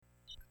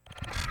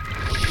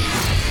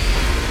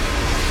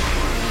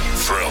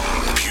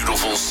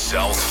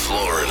South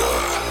Florida.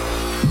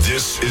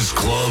 This is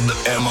Club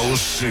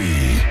M.O.C.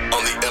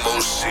 on the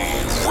M.O.C.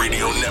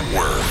 Radio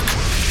Network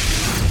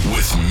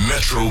with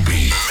Metro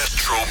Beatz.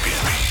 Metro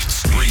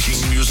Beatz.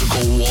 Breaking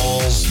musical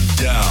walls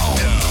down.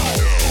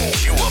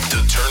 Cue up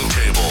the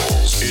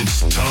turntables. It's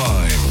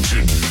time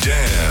to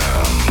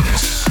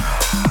dance.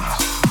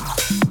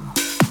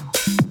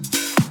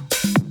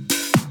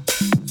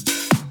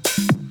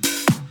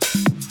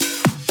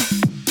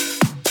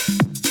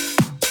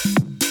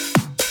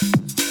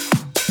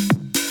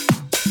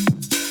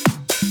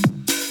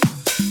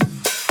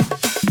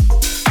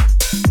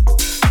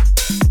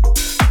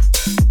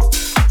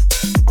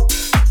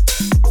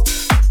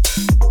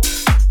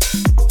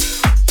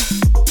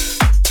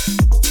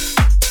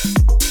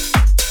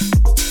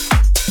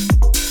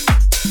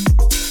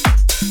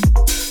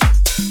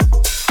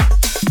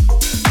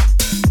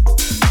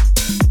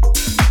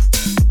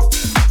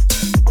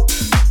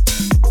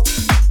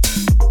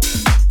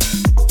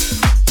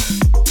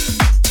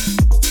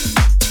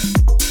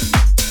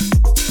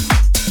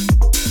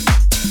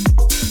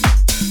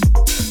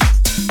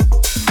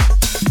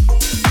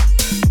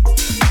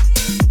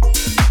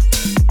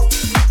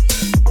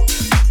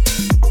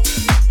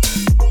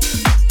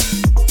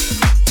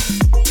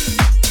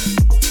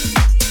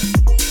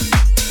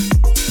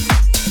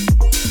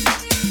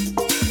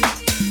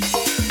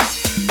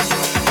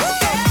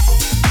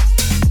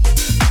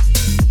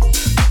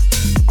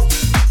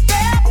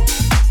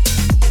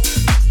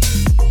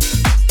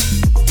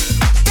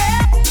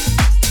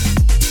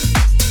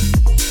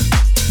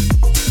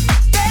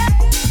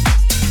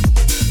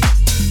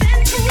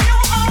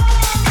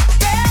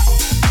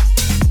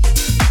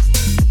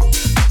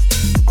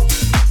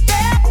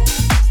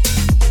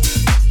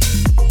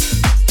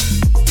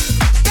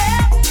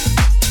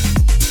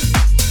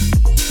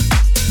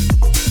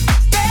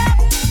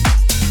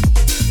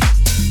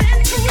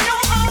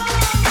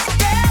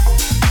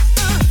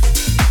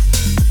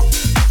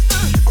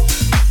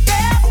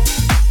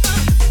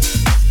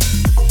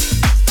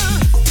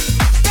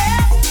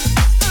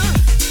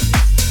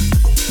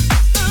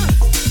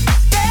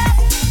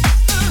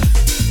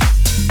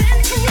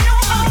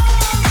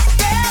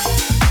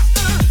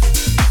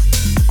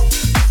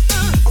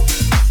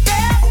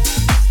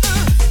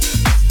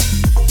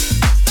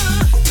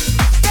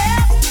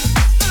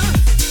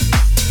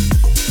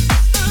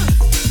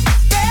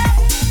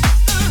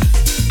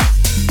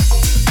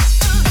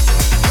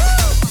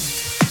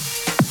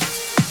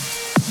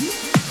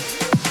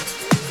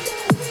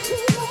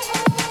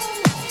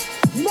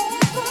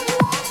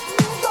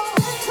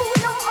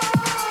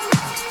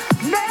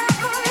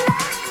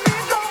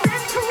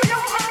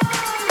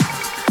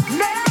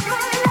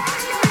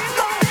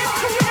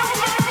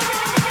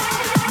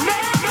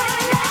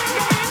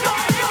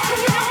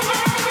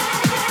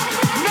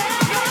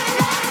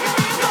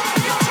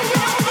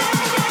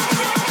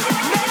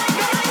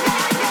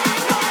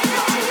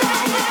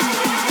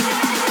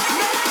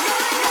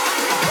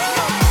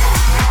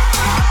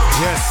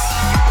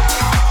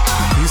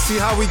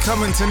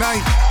 Coming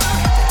tonight,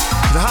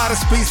 the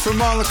hottest beats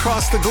from all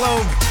across the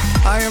globe.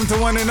 I am the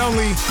one and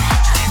only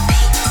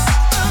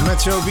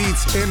Metro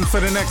Beatz, in for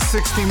the next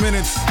 60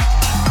 minutes.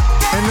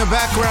 In the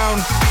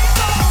background,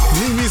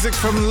 new music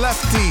from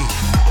Lefti.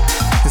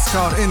 It's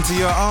called Into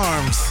Your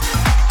Arms.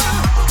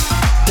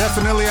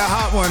 Definitely a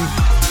hot one,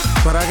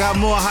 but I got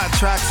more hot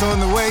tracks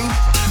on the way.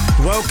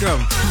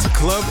 Welcome to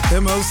Club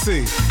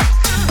M.O.C.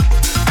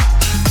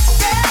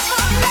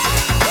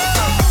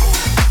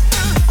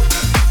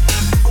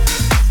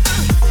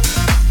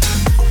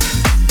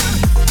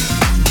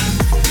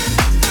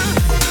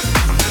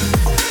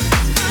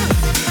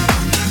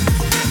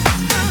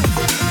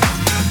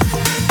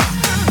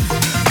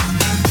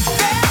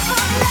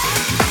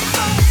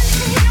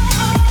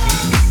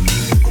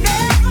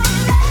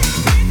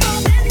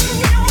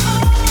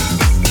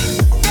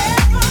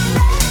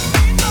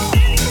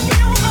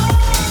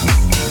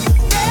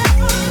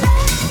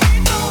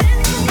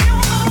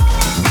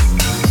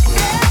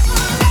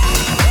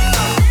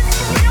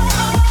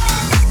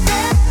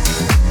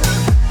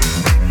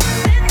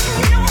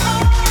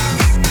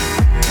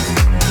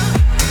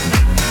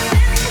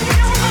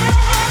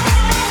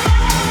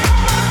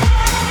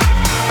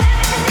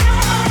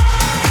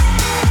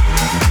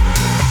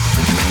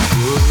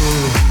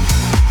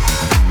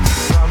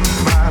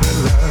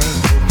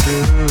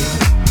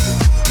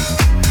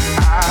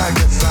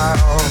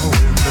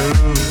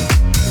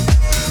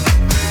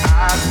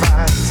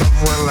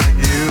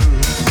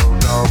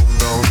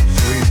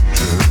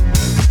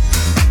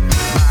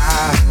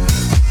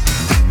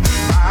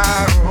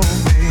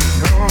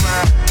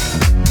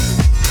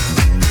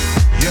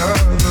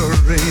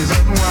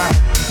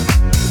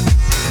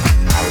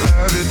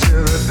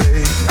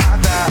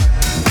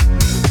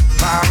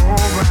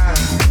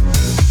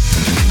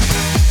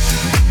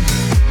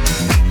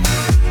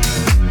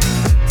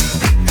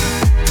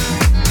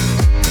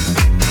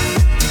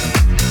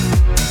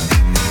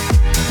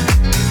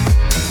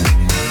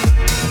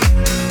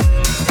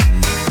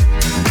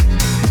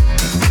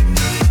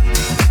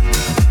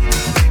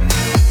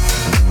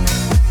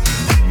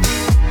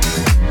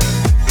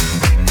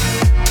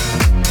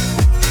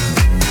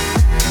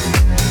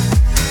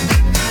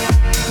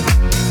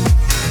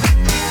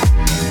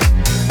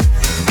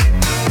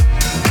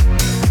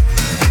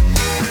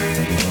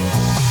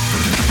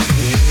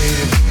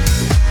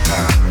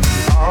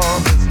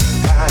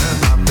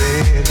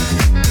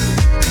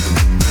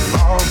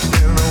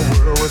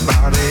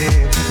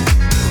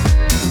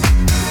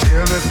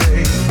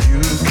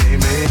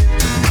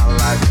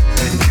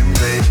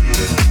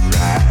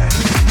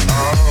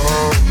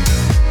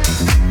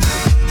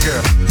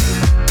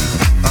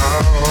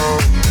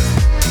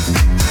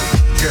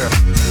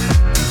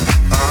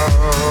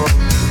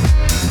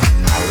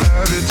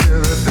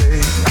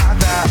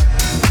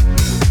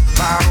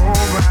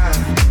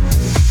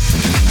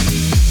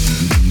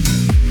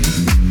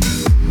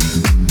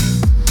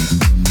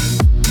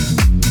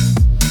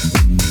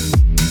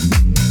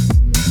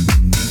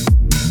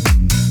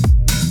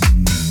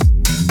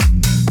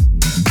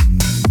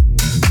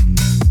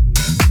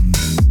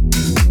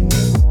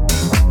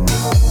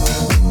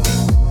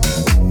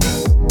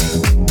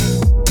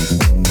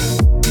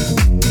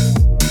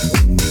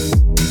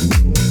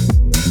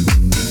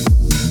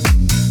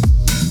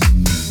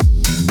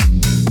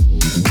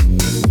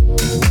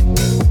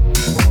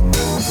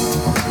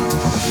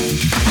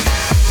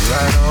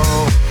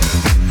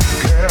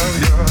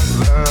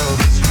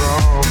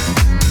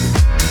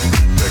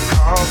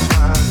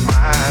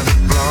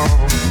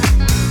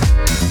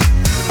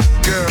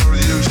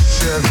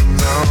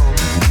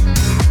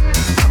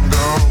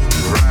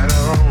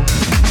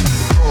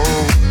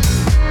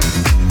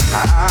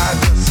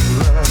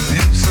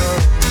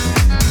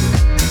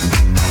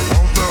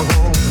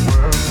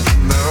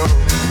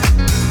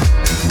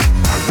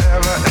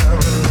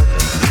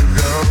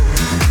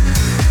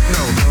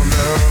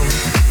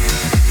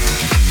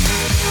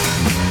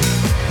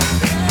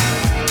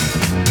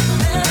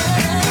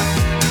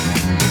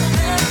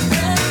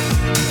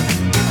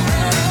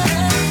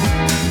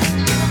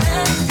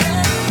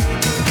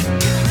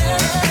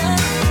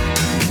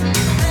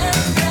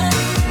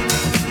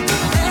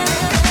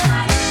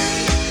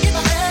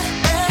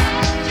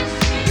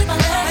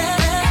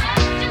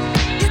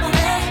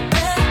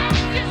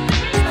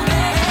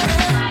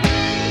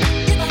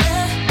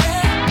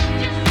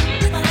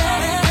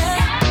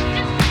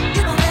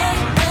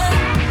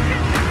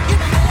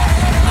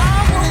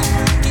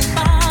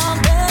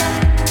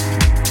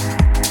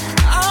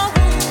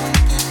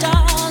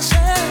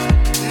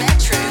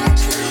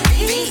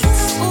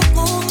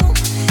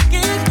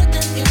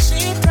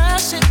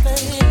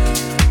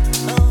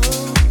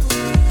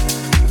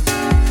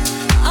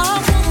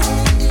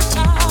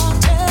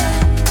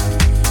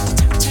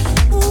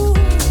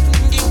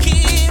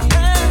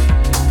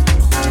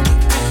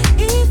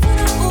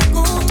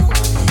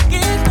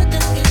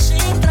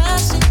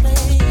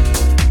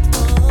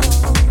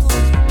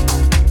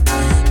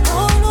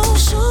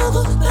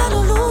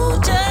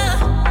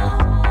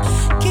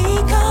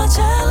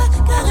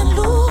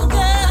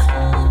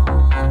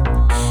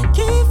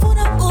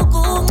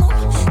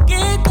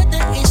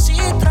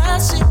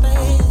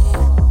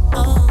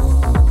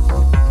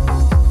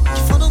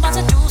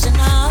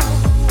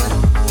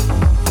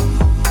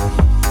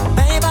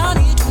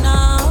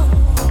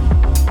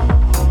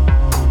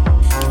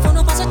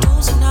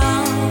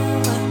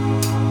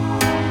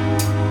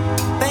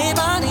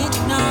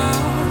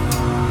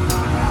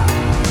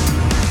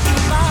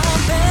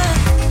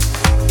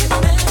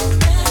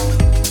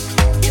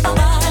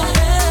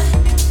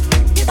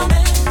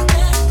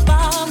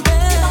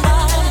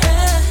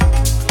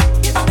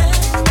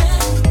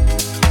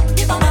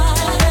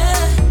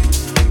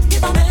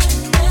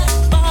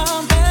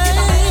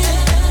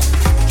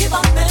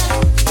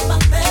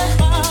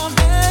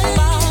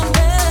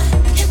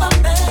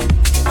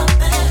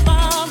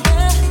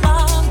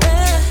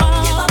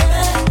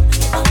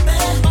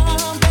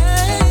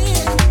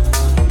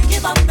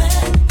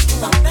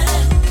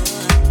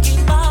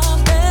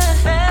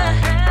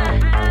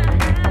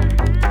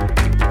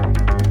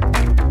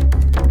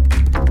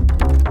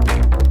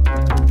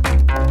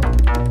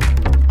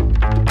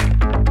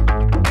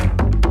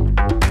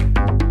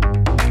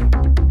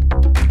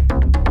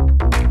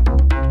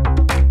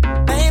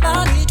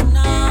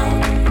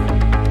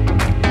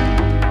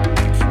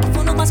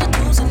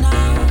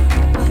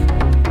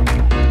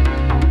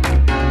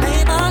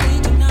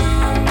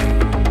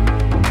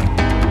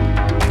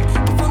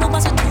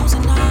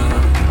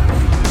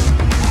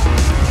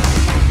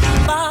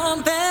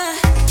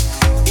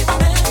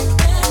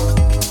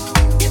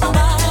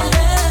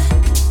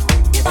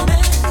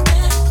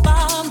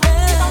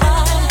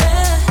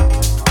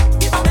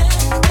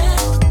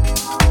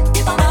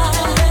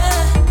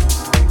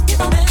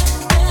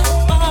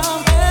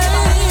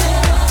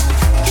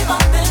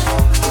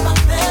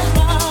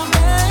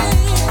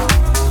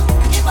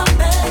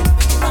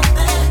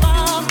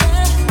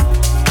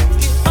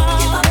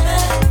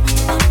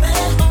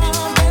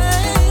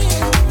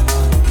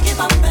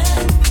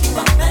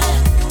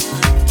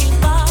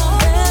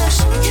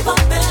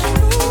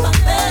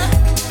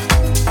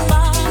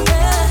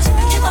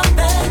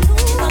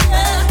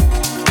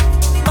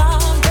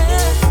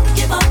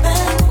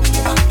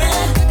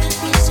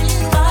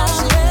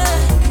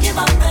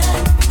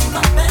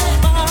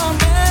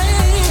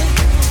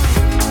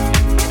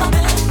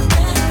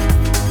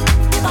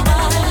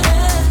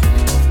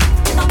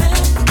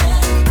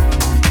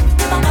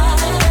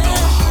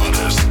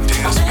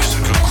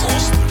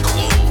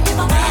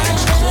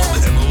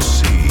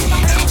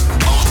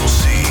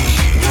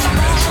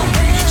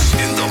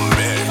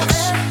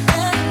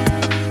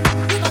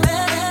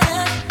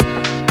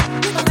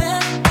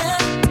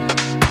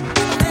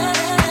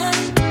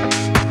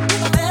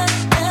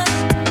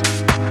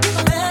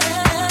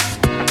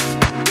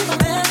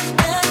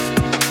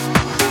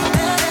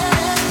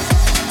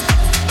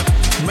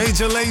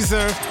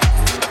 Lazer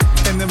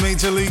and the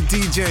Major League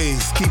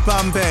DJs,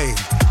 Kipambe,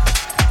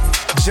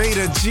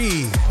 Jada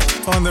G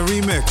on the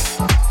remix.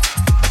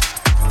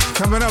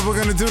 Coming up, we're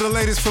gonna do the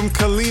latest from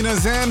Kaleena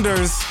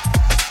Zanders,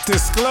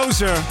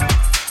 Disclosure,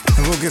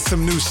 and we'll get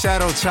some new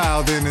Shadow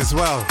Child in as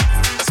well.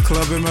 It's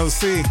Club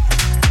M.O.C.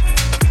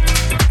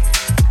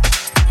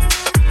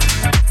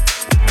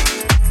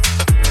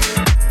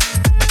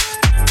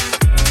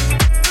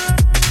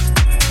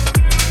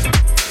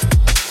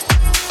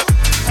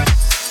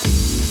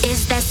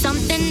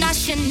 Something I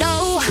should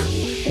know,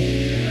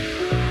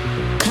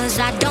 'cause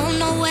I don't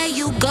know where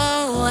you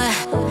go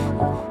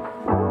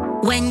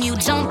when you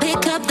don't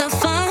pick up the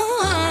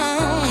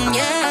phone,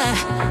 yeah.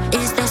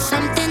 Is there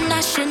something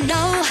I should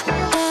know?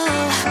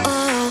 Oh,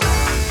 oh.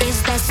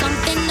 Is there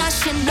something I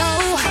should know?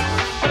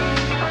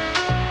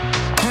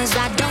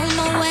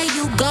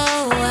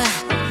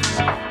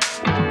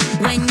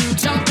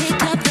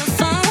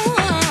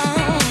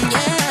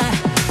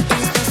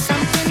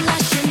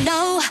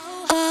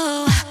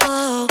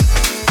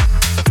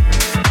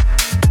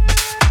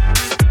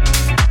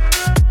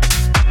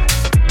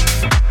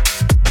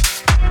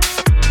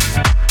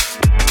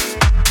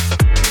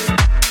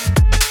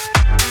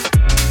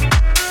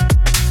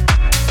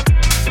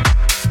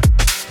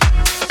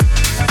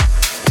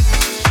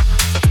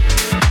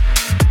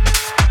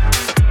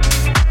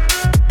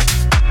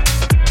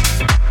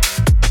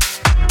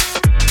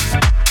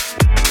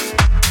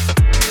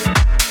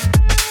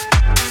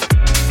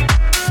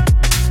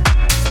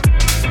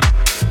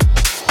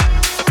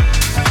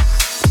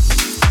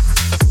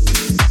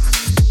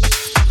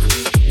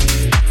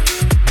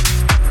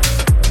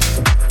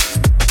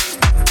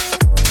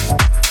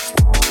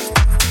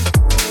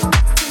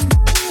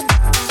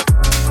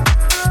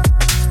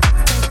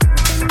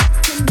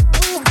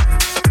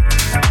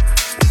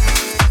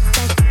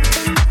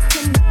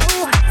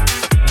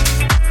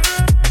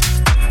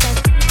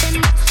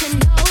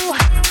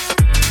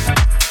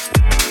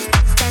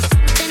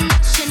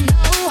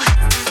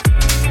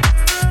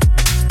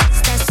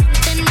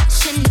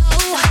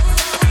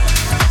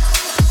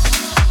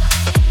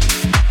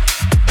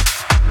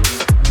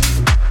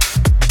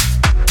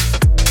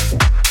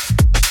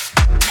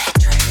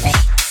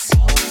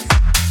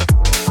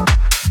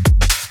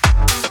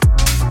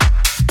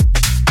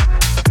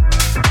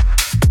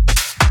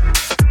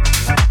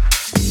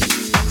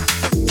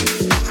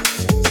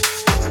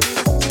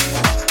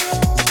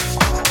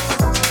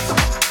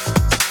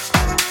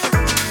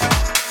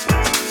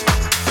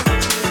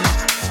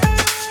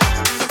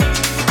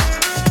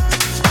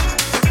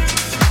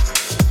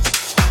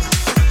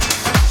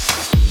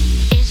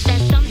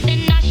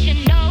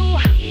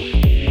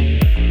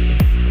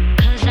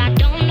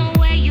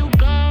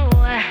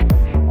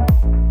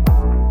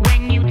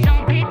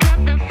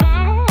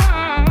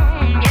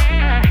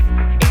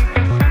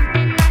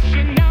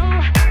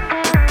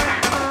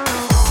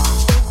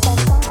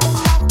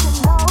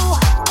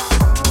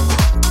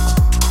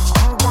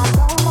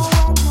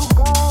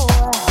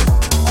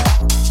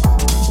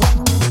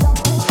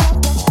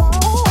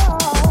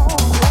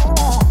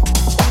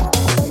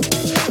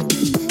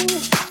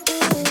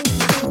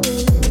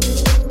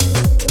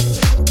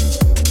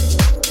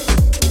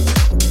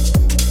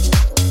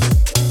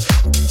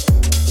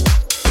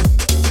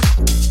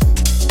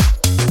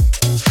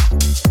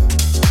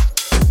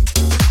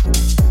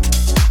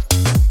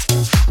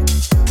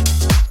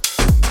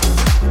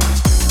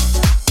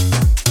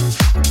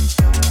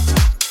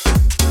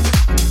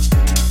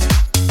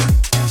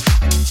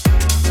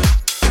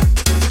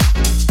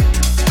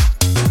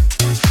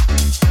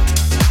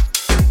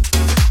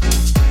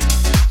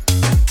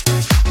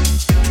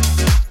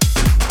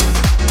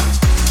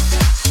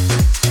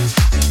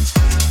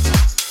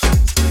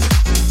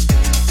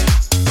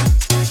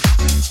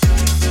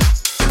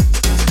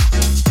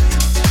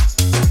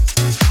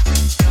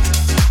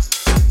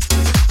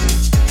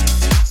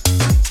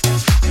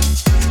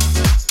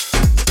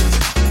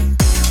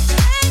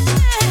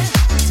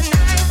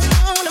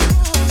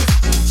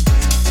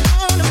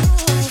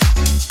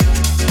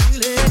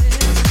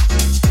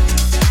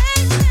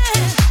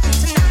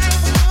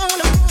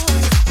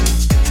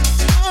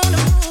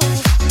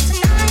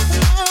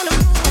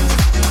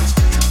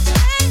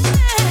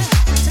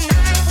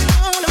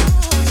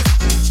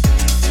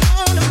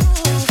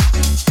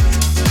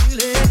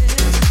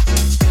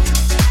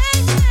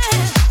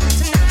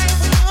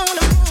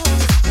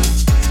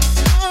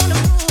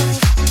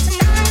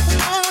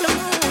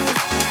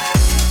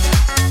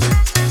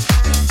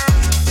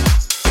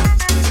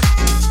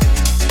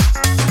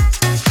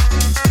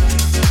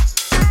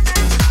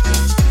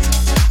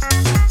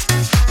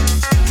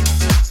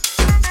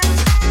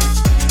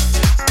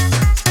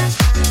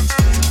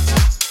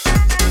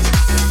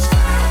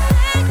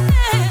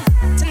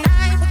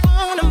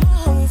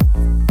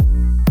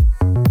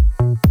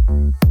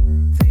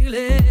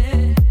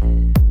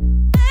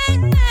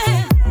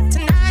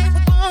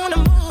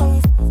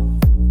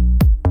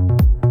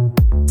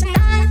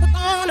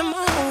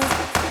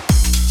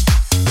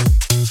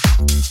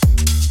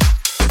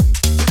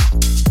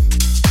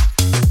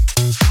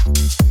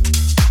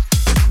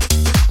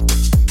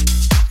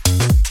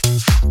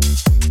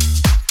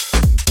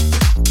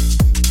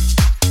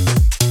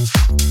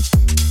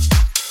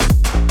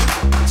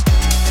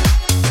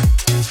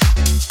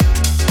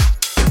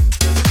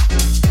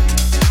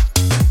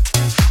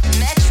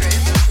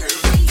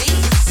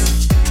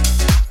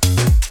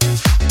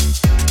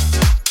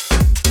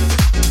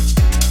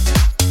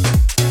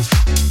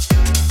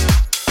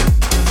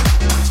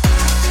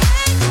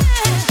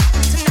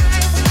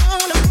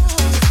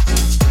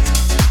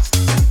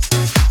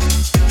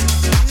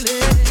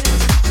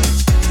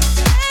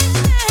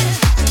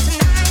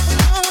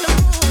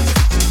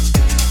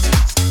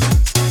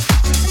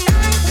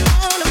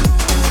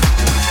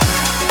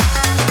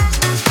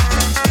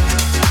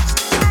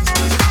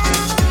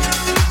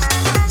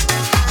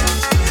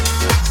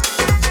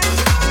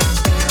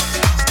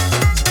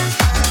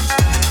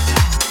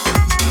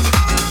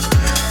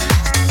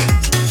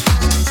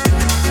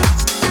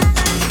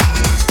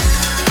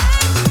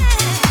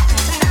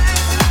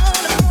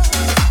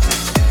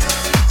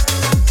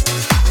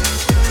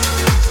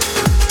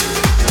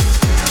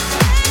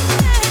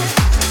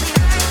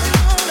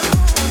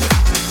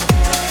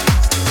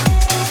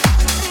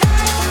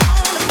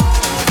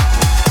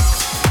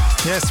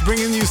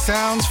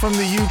 sounds from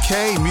the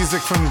UK.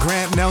 Music from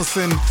Grant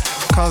Nelson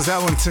calls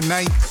that one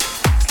Tonight.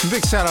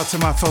 Big shout out to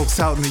my folks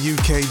out in the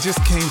UK.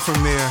 Just came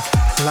from there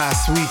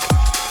last week.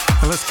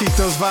 And let's keep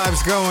those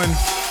vibes going.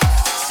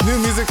 It's new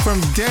music from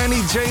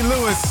Danny J.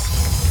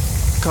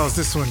 Lewis. Calls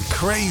this one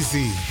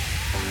Crazy.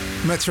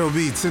 Metro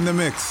Beatz in the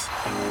mix.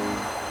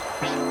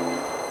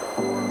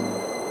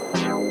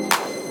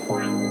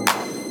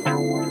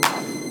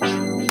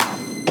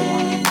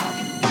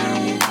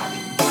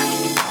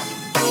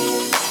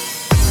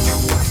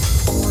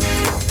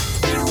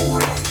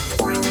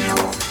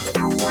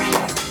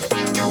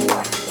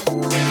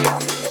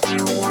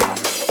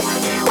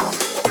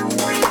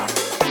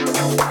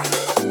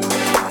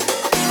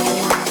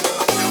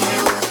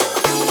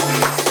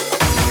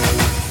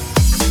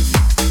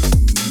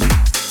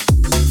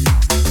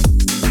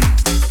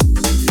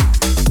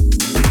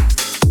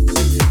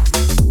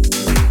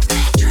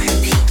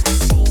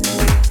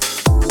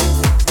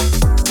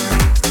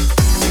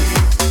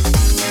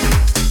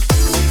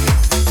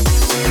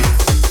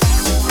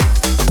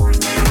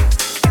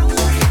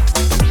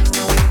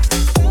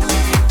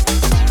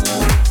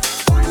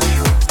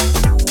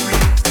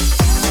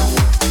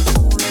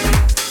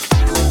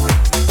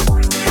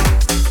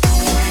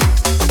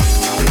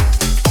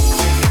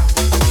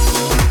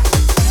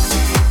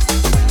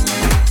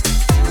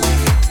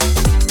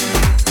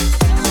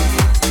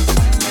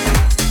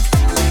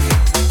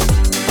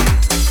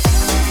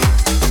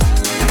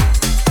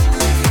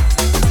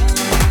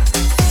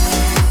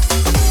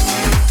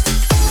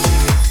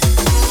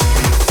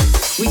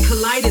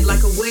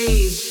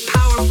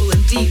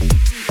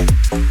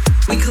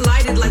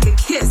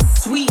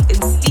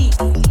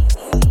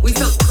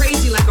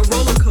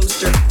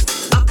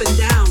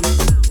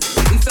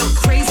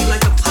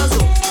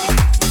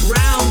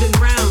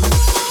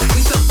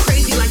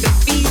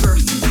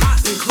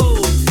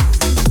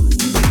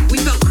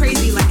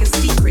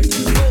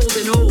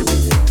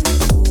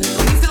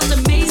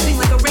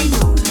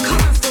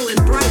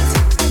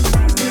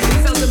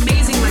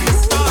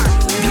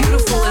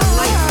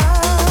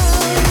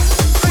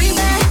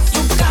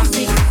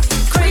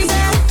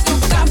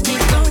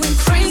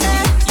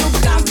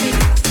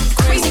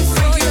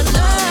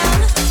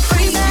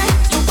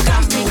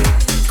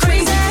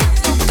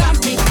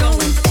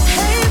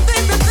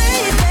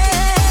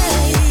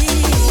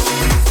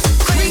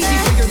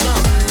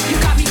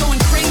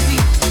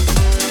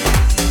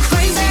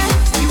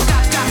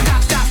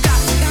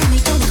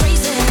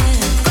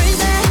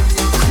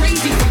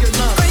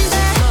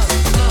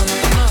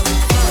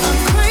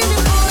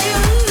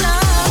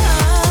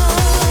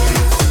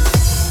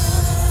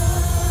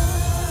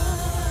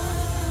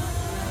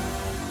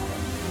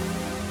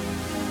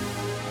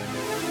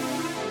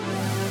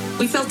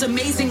 We felt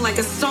amazing like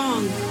a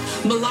song,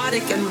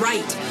 melodic and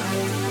right.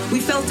 We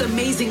felt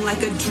amazing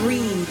like a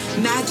dream,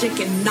 magic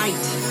and night.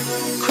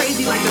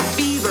 Crazy like a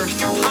fever,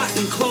 hot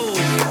and cold.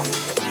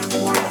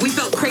 We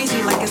felt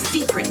crazy like a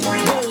secret,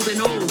 bold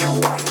and old.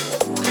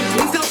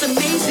 We felt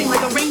amazing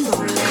like a rainbow,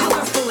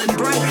 colorful and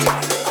bright.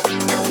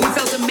 We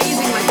felt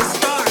amazing like a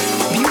star,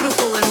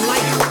 beautiful and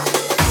light.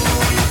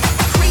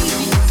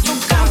 Crazy, you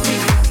got me.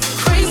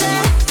 Crazy,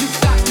 you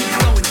got me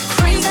going.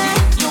 Crazy,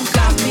 you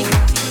got me.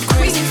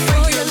 Crazy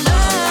for your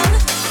love.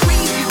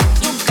 Crazy,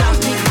 you got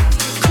me.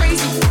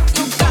 Crazy,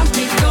 you got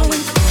me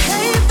going.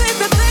 Hey,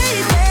 baby,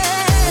 baby.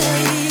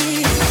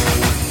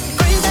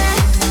 Crazy.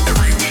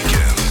 Every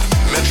weekend,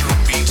 Metro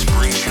Beatz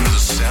brings you the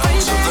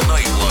sounds of the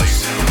nightlife.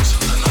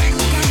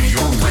 To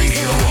your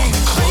radio on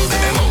Club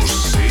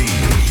M.O.C.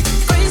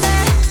 Crazy,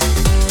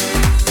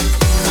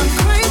 I'm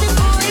crazy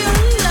for your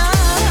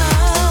love.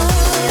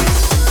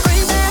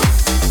 Crazy.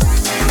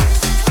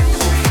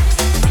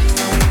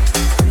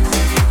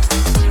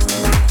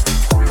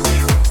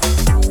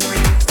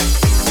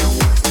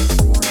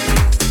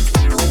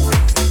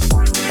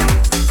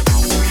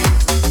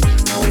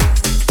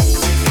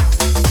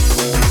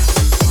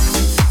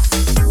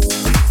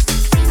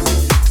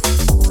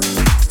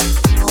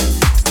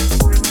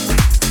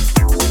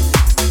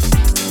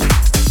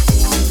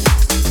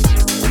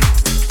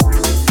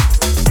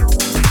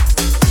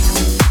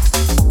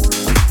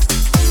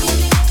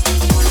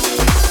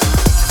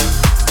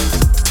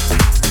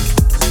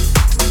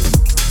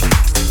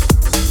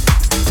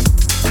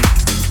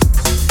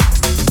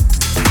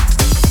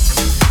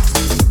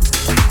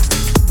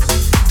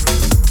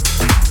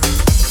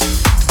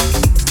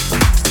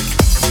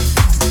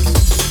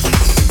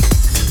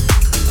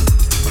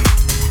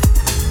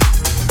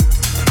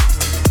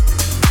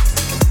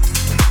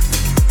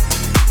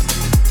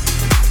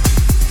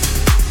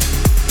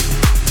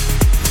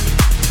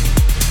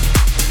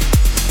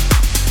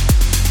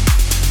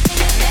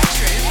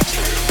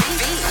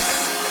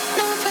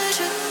 No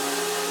pressure,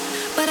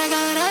 but I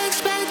got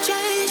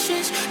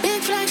expectations.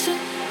 Big flexing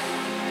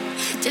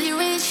till you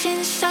reach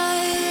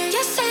inside.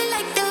 You say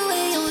like the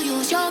way you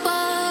use your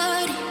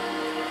body.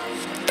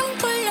 Don't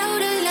pull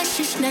out unless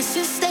it's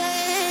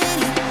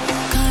necessary.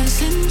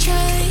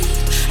 Concentrate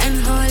and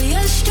hold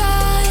your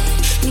stride.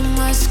 You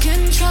must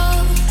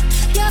control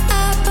your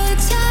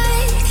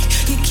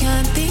appetite. You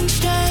can't think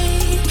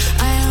straight.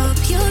 I hold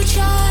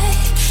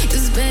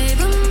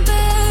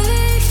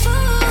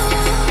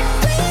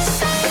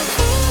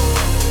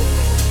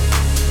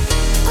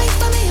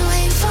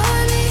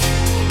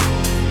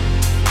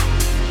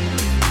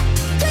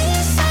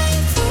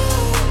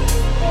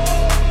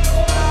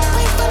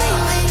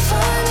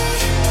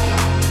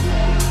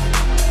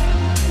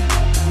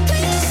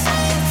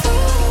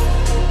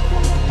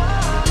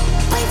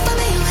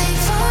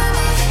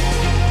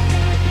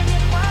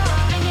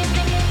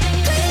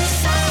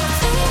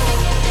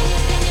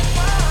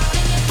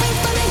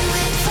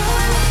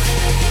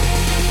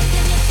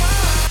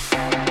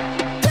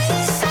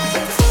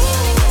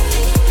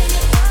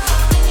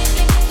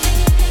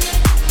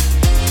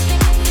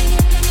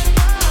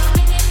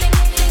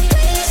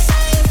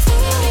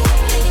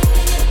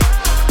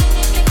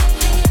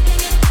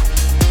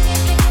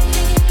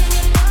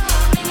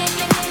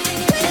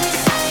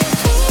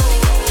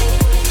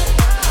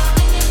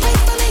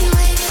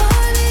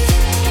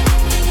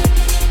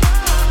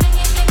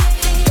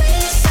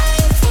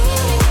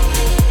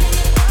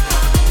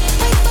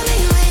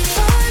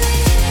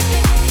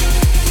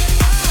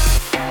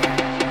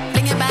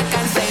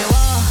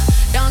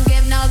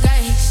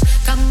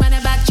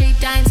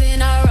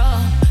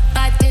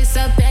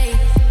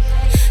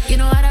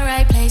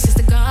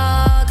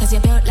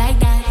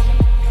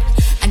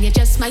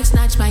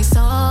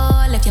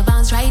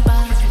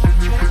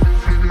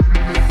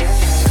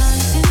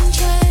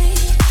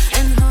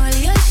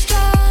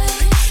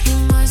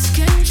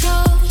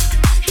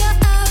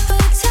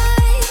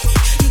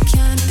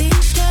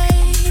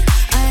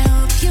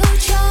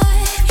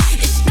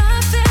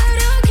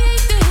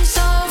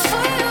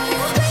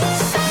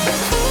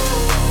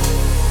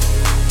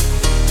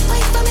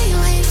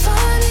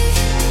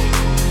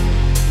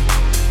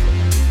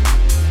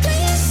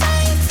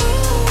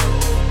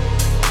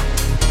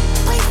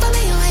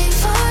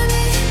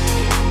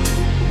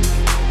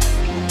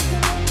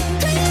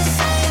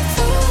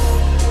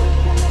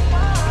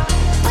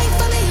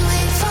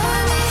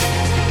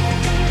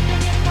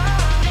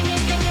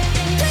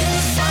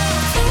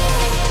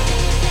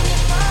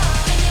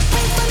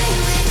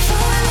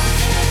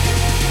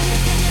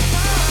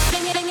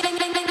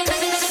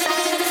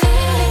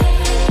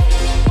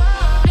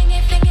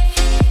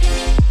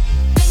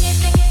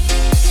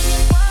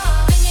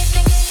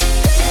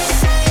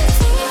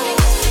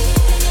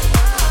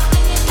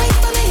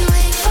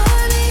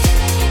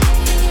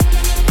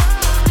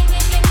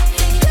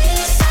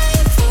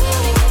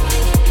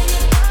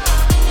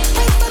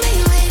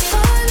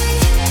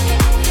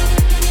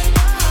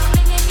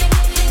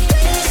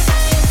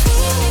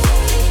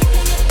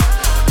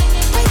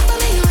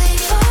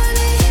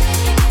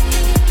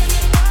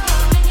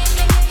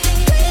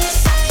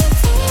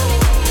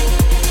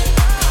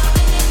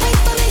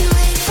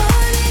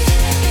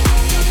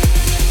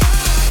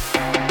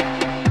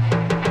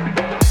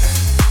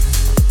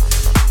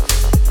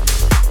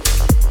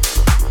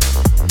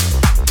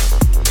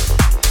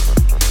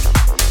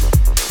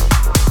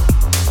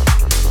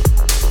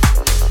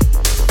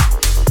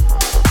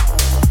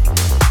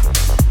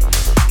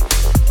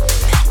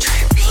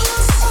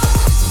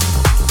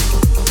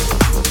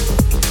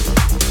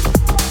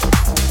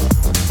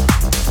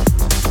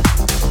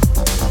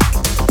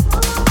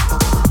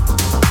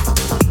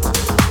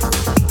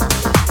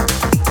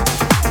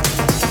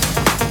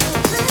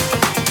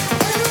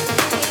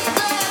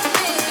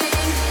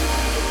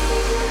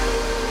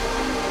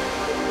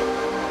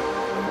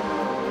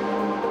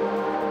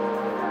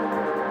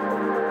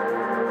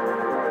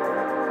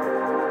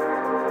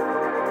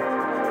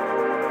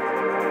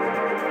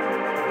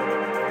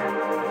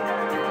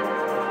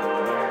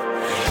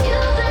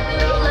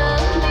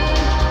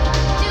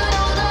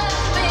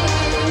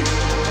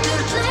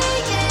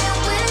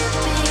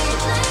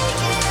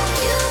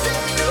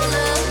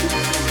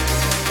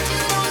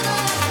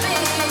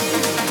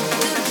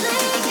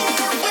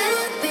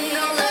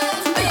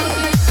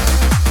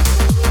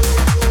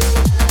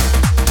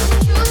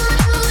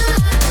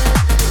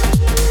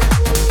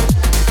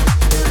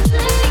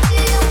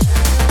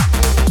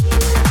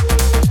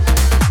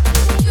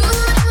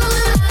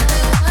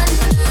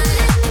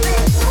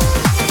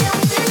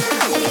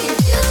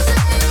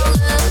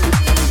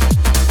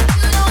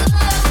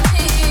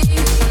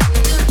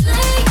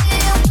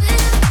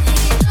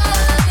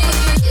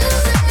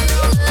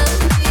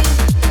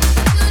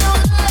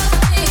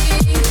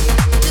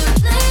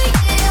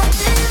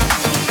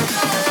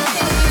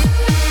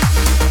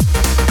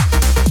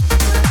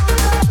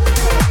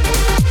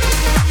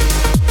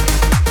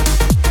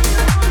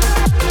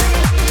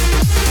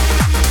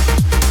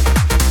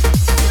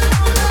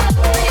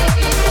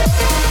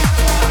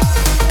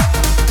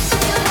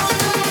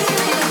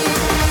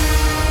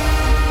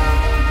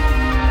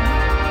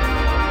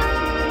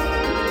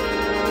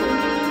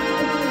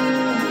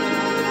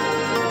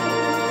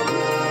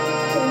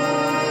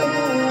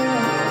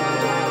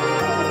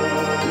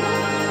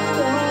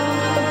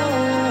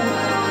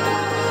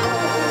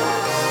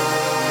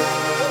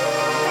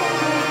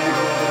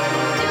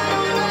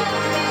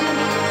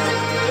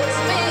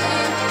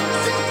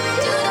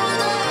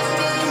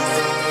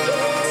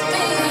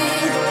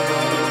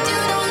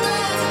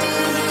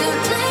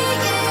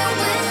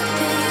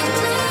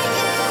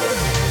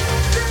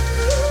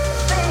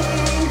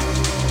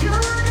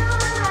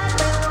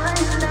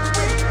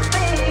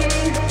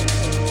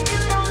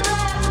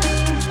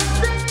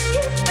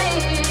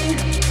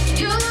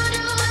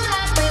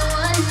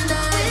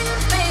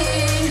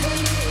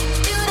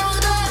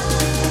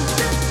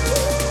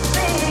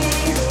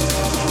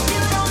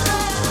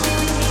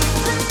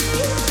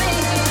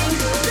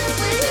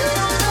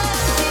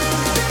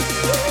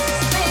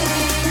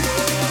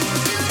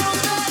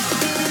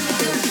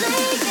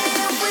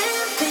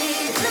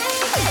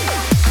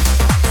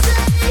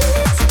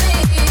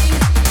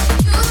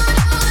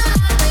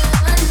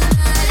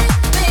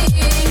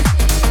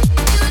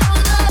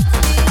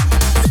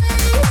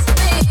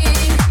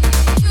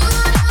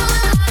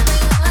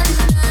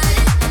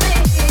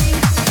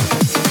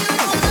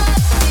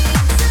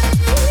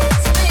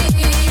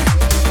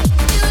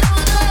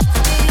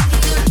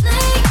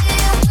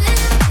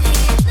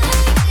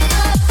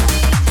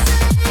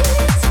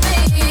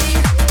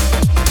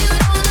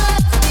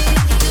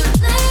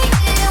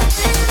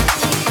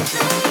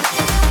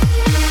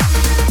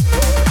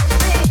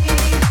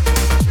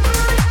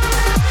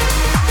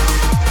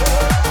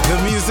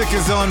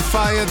on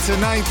fire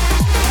tonight.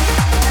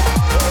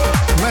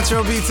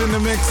 Metro Beatz in the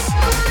mix.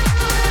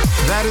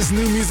 That is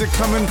new music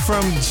coming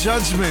from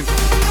Judgment.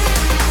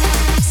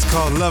 It's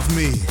called Love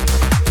Me.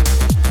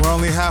 We're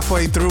only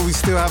halfway through. We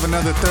still have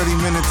another 30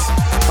 minutes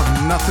of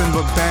nothing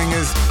but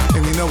bangers,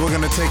 and you know we're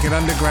gonna take it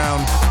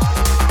underground.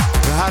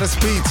 The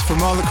hottest beats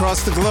from all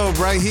across the globe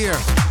right here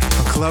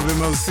on Club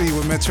M.O.C.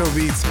 with Metro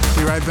Beatz.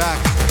 Be right back.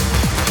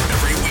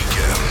 Every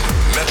weekend,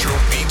 Metro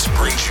Beatz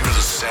brings you the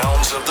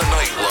sounds of the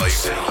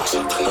nightlife.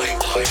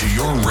 To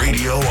your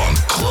radio on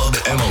Club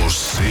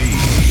M.O.C.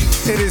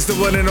 It is the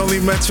one and only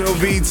Metro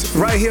Beatz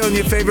right here on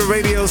your favorite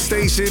radio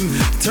station,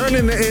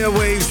 turning the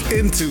airwaves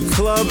into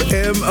Club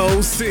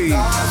M.O.C. The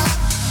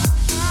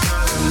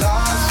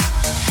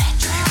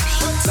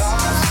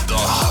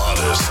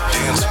hottest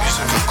dance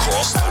music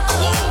across the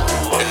globe.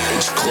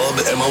 It's Club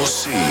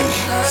M.O.C.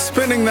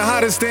 Spinning the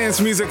hottest dance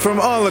music from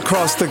all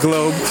across the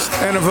globe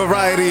and a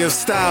variety of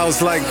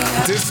styles like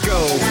disco,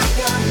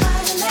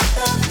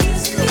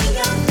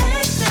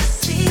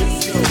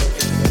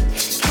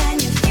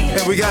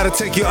 and we gotta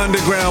take you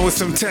underground with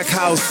some tech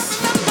house.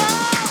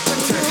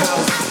 Tech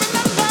house.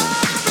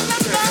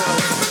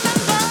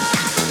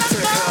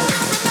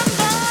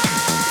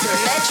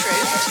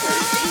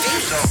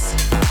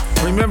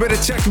 Remember to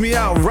check me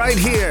out right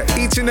here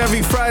each and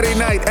every Friday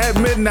night at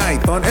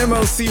midnight on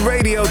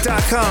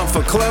MOCRadio.com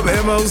for Club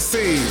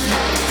M.O.C.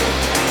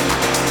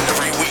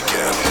 Every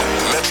weekend,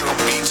 Metro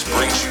Beatz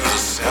brings you the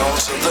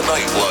sounds of the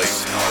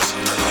nightlife.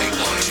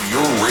 To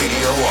your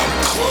radio on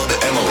Club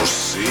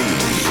M.O.C.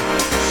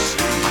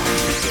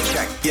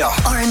 Yo.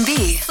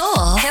 R&B,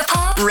 soul,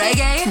 hip-hop,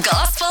 reggae,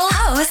 gospel,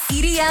 house,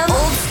 EDM,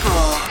 old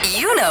school.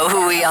 You know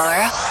who we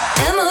are.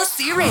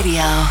 MOC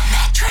Radio.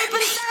 Metro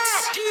Beatz.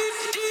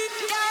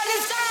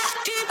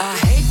 I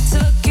hate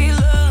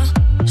tequila,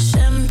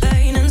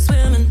 champagne and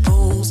swimming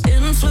pools,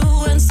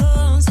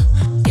 influencers,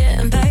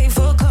 getting paid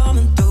for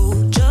coming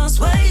through. Just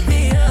wake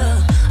me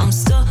up, I'm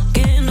stuck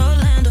in a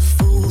land of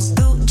fools.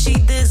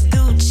 Gucci this,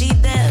 Gucci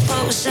that,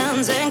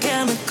 potions and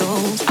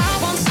chemicals. I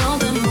want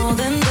something more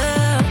than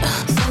that,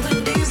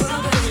 something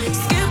deeper.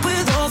 Skip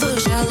with all the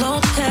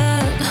shallow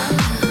chat.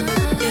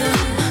 Yeah,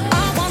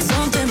 I want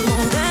something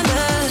more than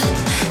that.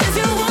 If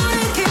you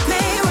wanna keep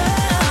me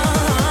around,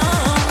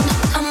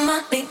 I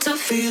might need to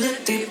feel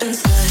it deep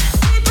inside.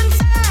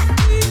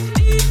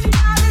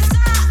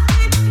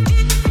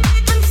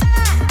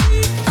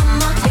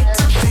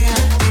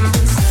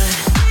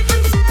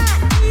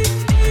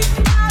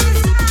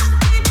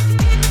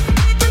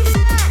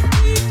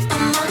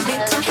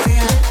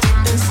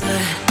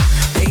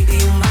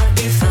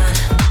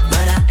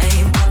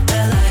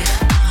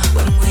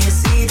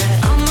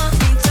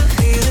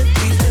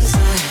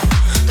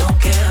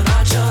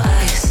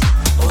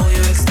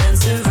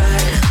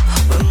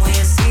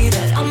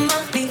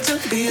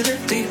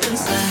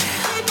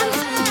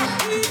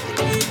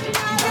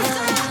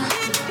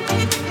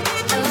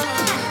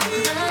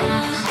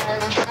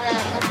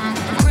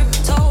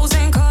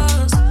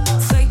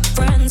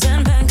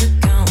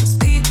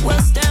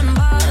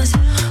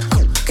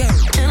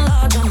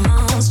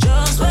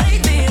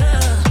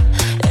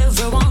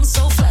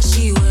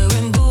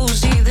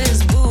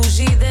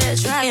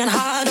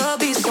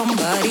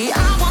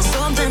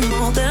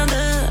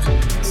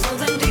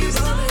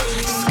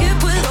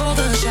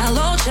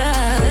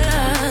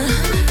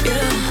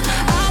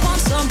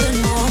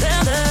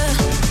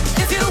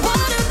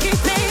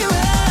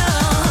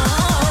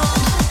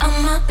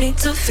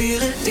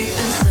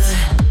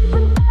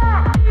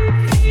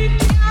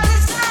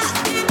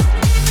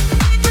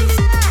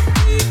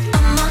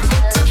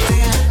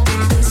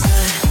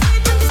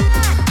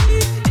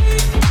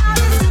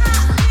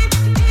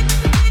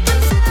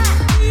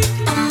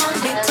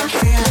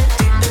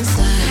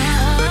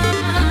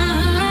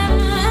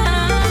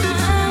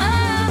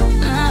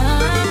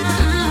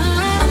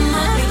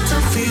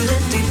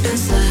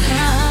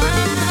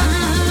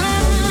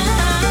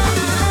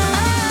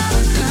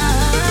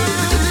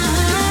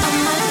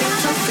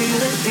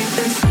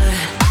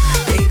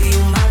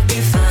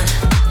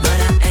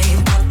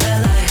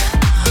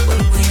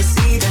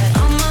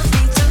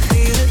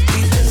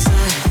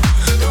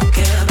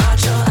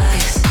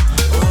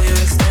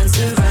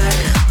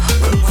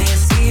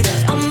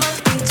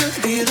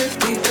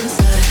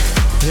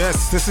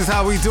 This is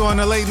how we do on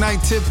the late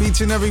night tip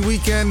each and every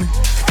weekend.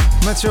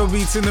 Metro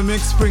Beatz in the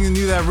mix, bringing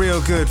you that real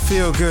good,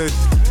 feel good.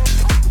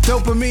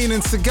 Dopamine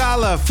and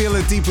Segala, feel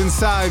it deep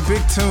inside.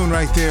 Big tune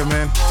right there,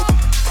 man.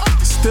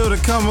 Still to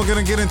come, we're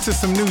gonna get into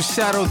some new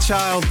Shadow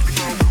Child.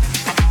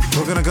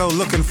 We're gonna go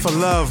looking for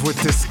love with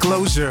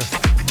Disclosure.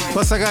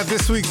 Plus, I got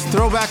this week's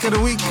Throwback of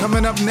the Week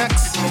coming up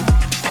next.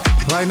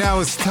 Right now,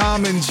 it's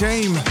Tom and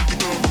James.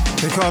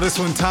 They call this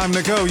one Time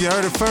to Go. You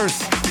heard it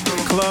first.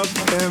 Club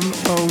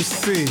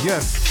M.O.C.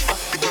 Yes.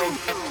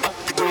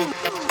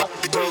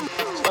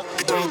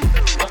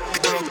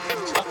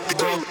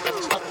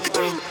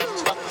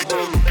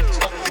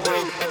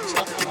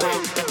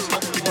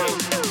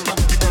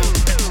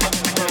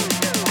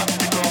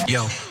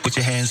 Yo, put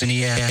your hands in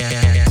the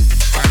air.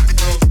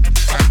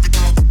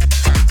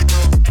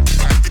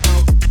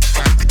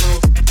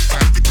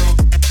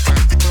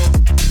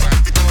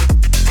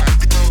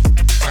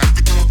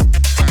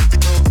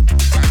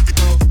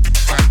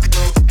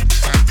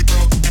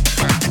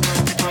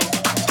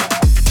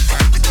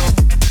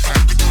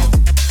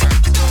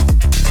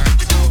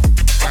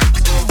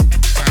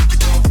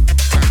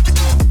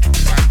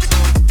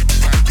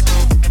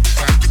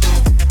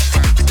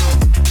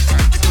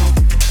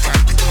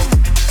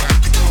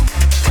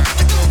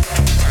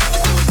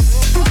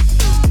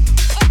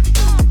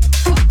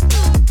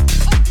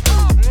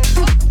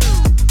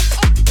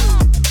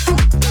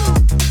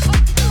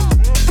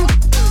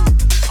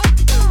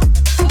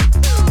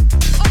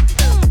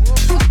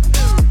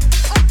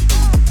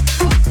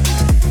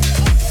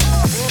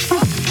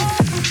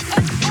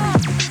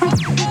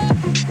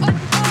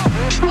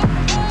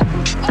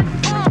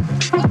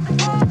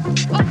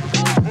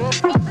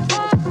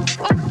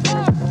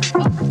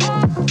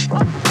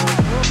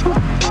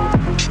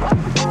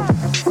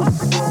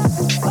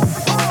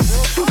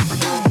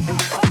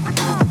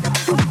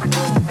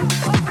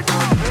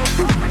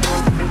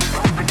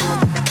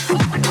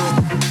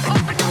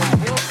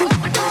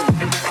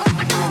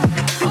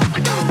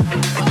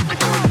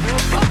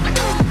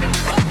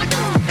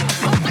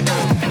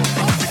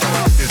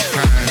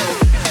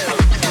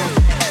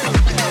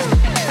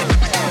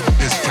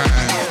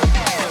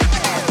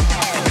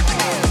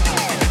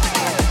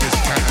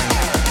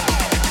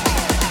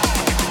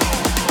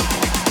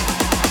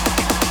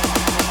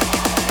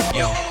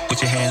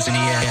 Put your hands in the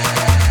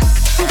air.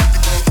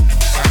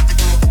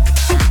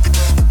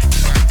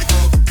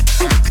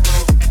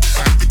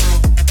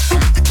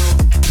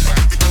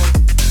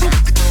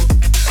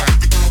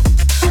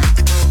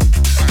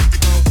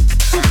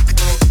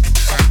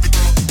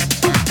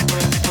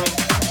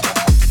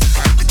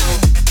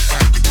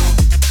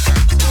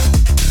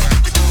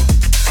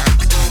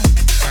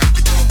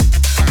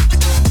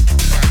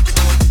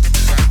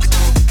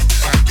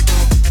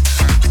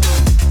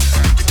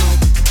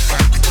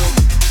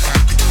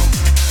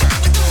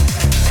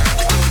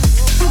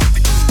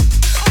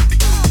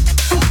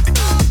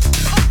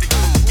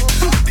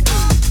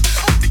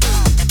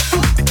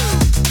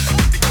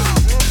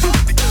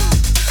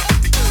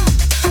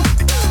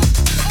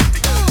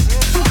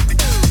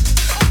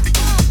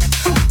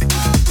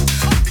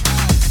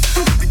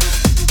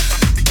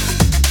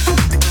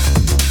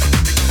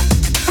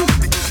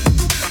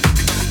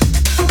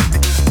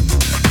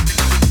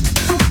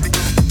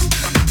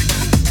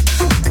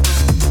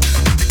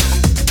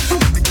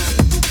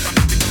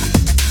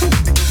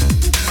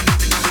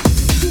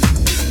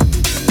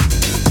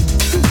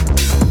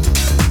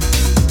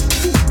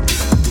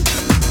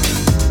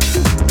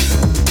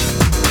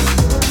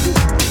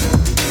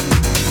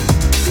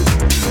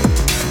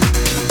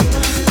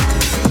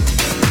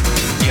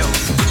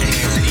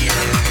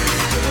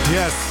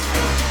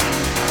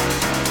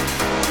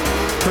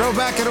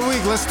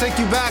 Let's take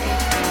you back.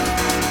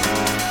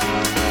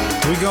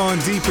 We're going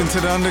deep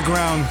into the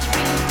underground.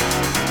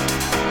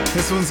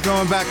 This one's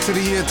going back to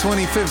the year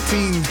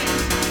 2015.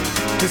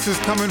 This is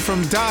coming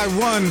from Die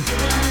One.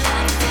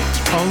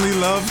 Only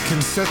love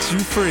can set you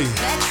free.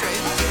 Metro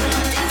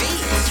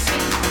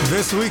Beatz.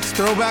 This week's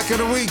Throwback of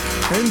the Week.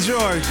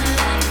 Enjoy.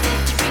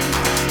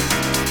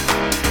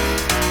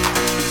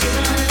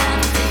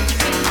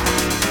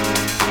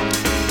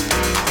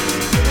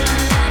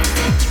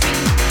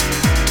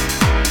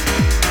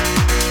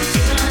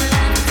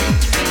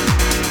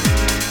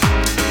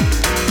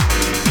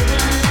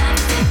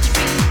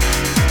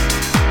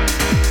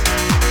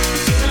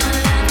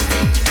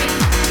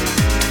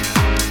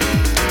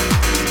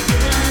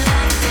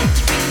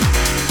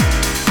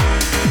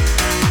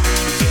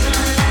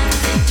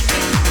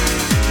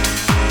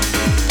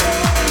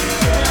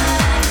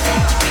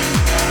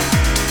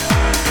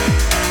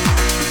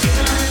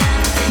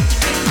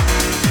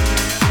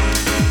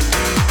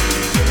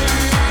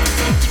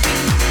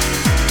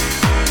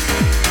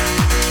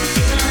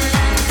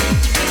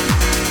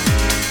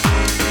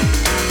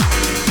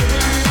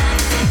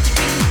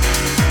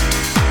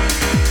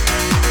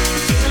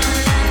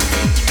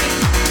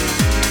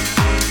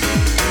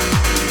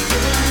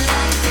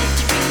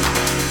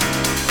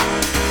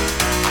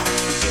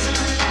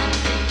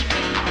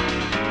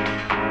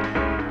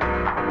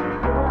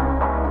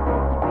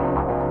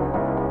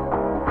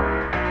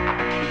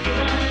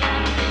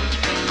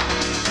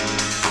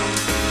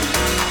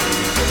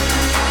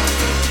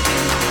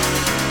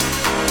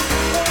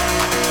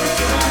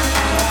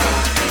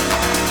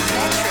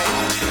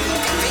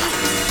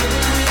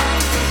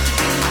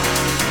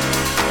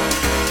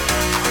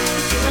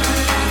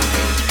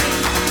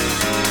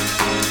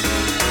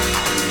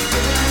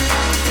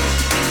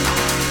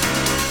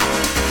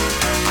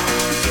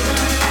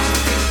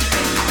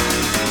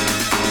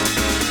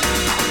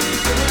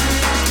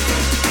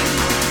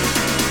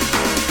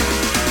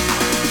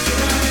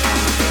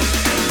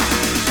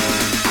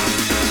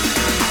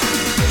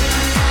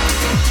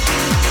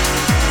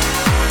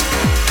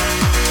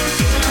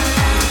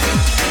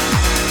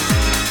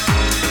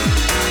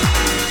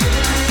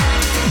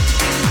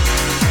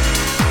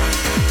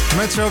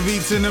 Metro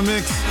Beatz in the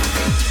mix.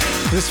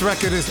 This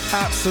record is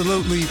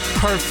absolutely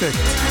perfect.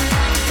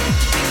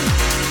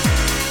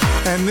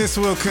 And this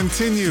will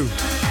continue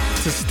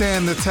to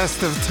stand the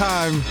test of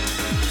time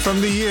from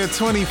the year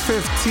 2015.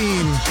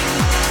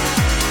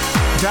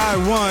 Die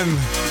One,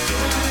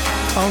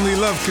 Only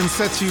Love Can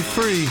Set You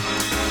Free.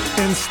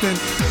 Instant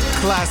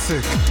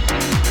classic.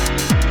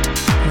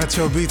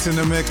 Metro Beatz in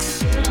the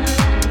mix.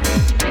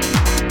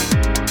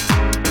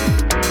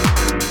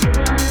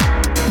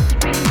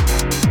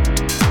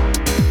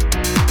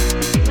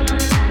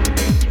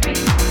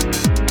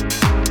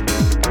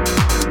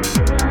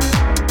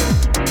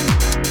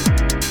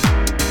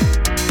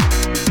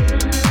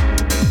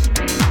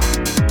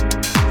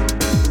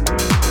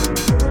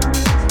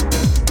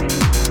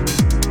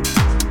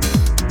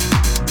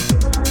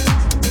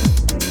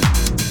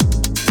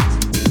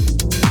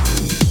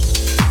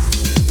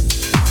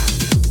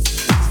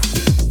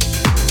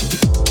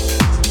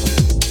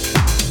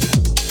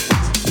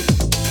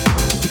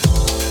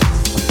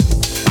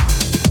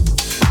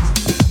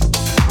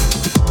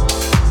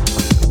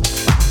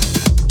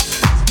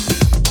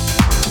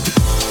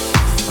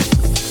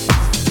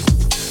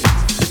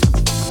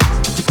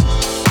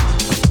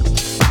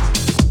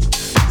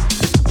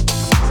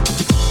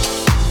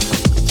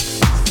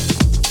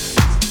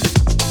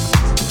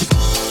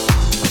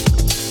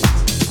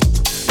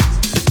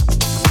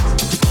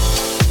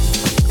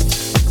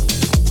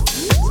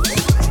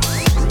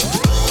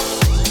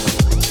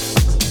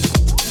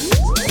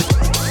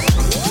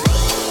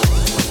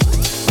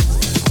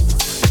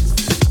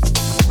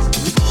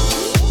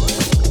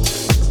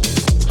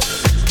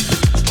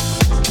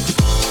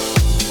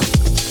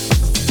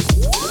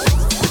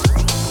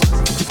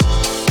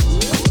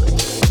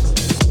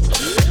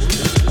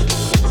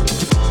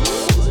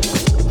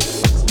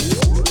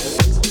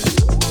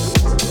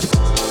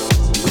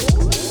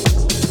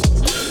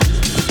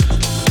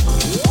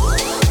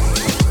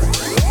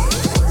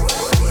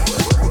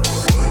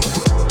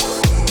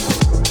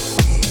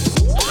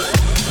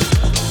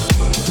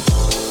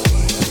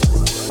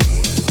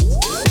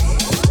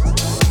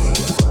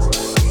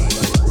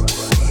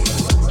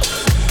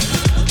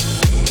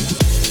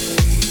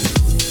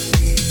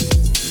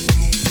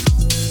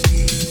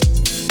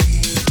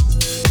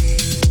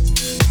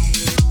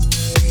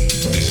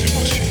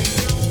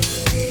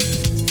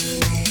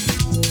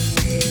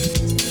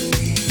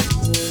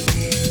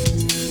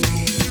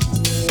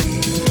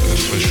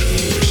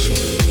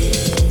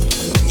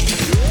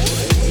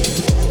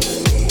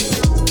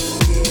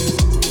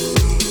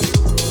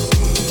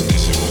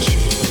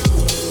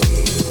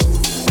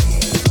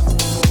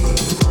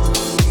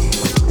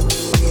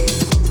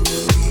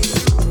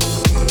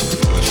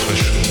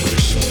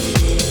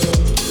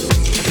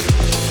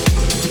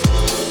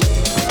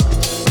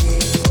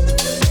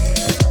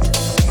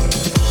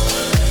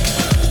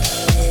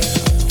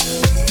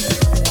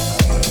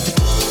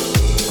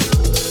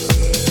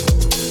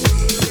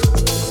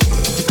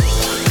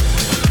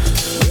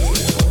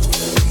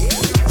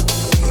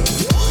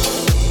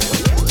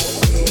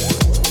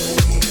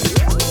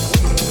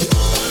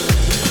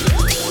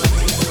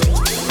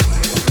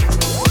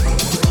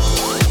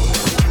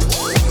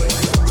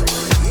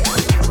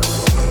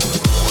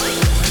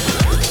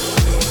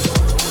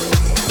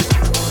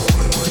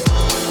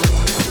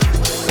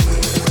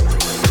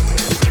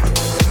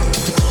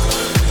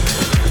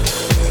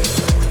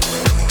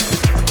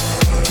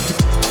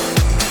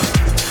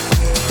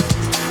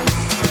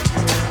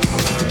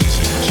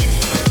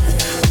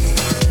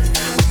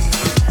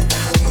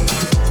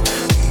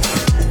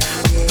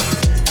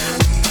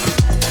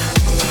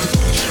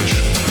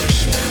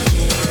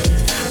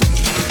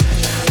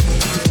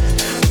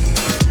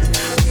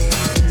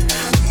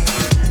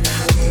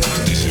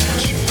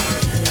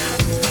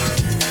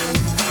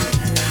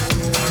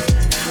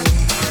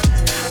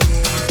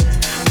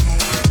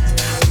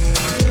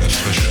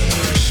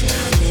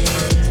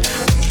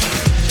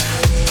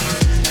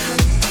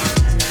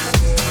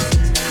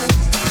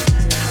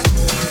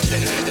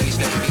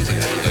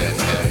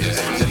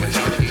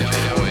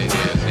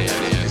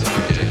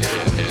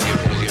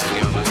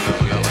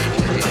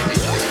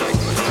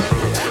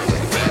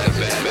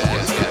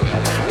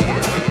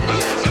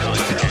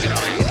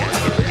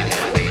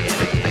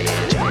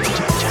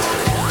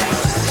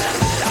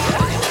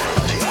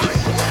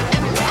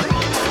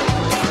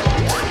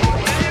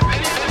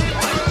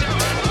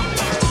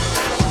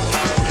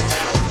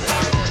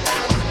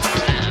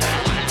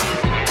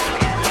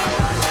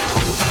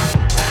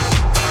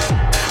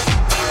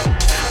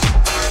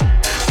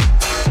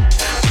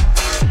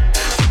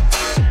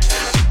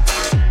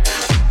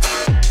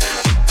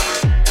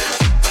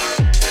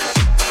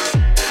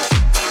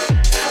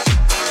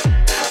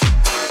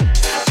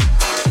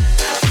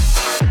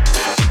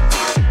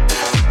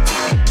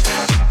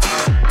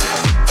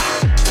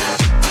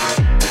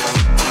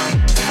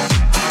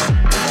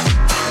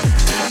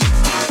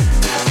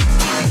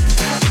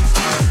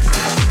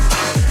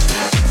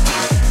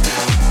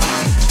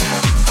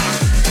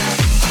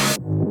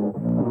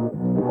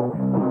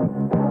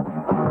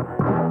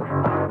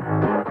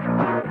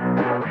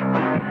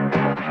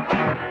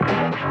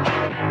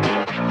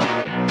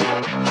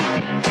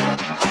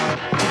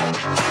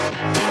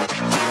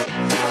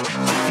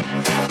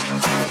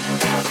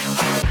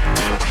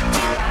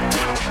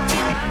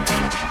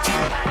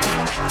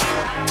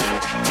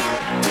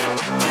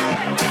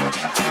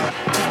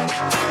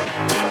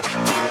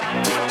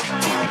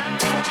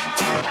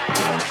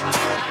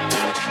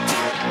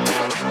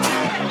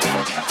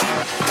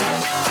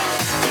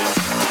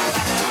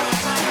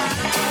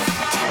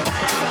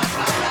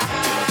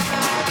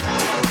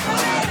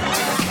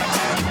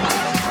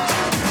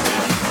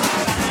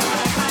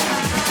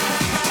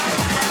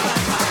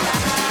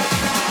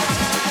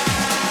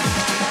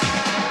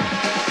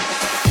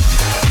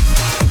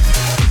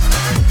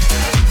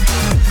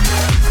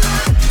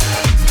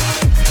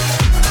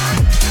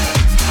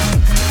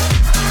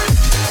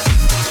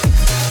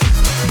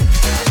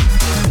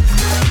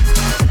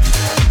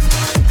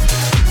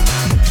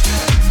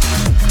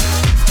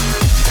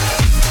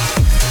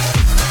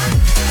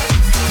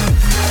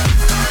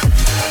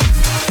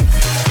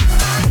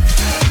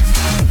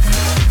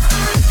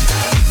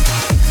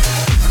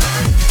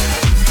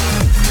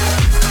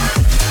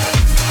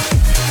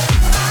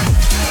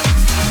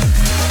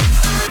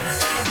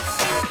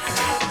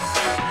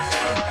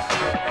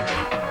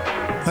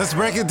 Let's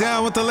break it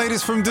down with the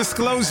latest from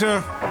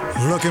Disclosure.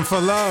 Looking for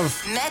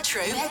love.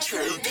 Metro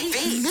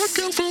Beatz.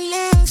 Looking for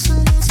love, so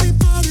let's be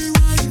party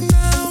right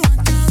now. I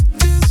got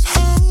this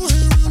hole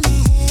here in my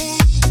hole.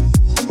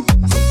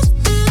 Who's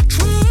been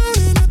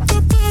drowning at the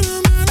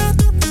bottom, and I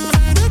don't know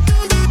how to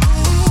come back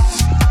home.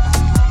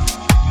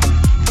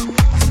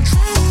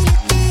 Trying to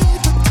do,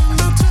 but then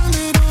I turn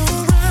it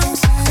all around,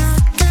 so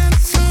I can't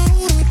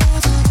float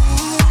above it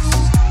all.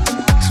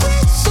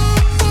 Sweet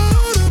some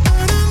water, but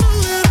I know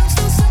that I'm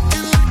still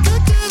sinking like a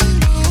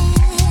cannonball.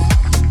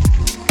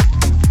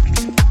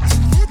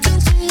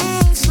 Looking for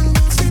love, so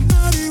let's be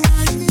party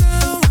right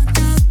now.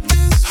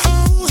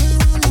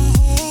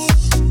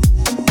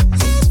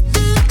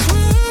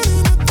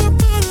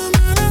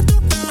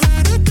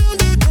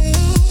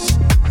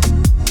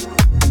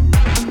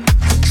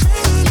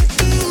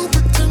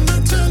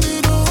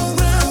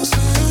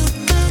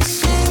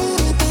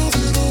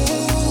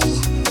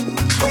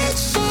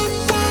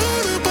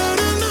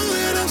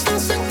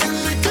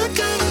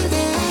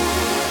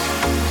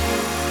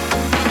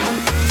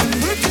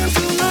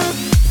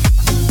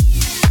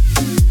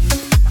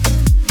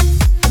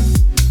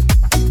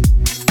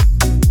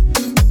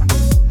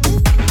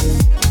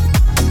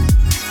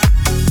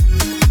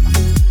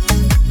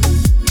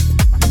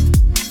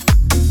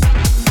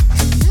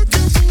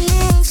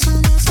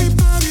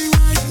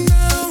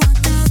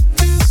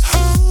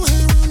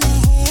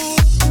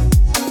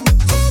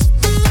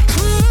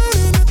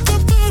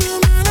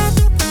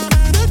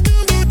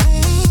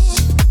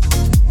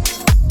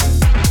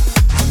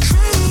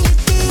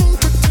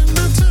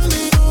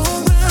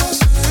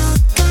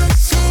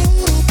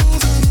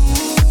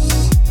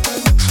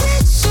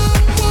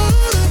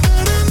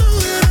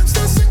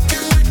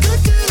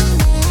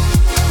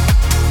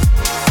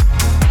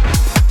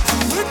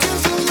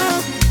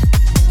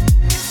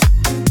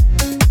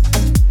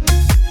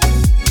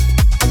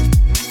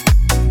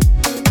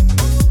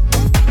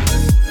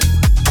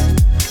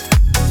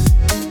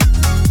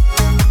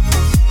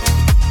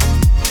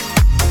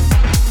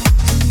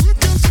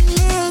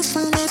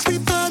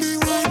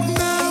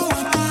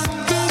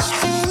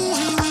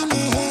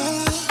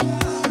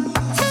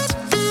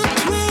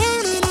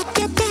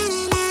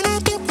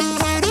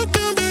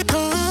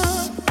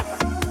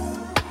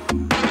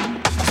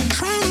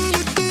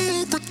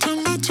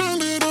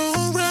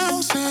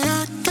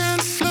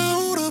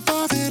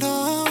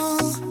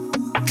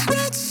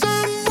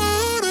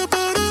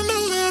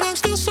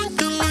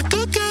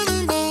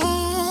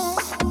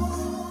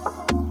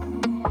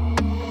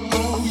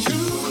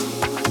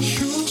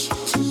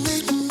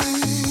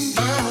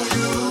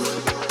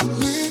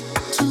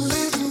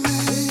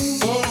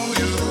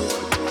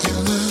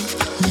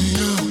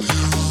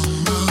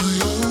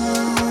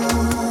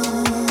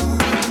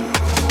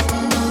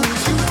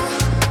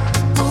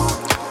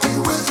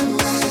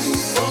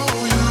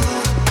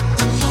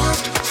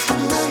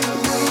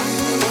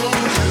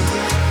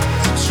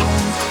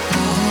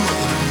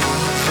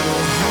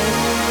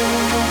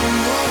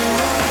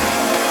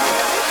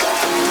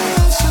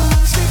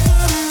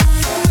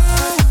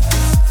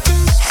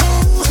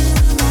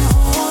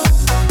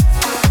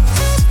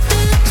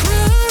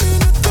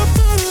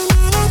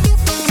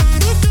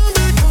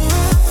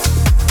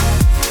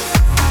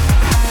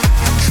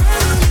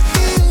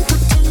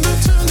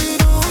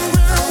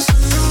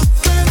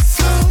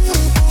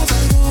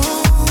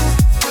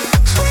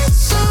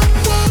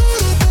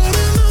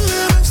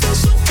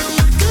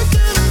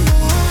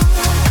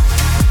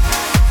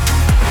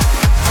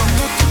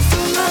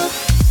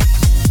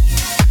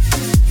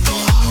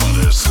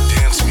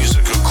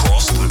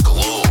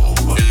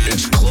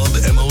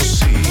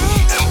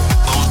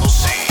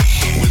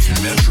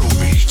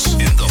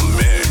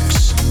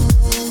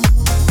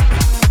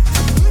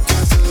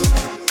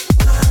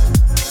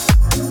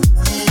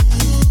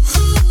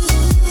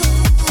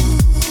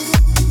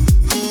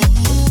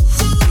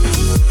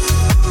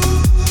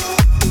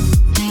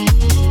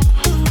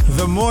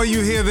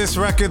 you hear this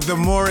record, the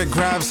more it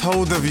grabs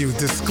hold of you.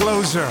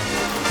 Disclosure,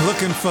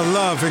 Looking for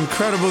Love,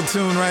 incredible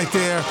tune right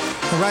there.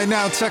 And right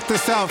now, check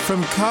this out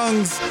from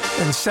Kungs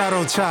and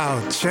Shadow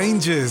Child,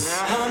 Changes.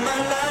 How my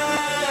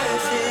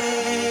life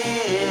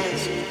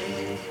is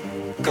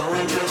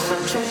going through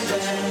some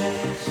changes.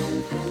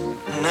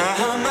 Now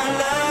how my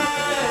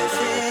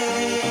life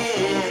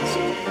is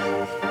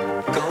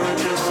going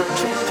through some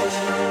changes.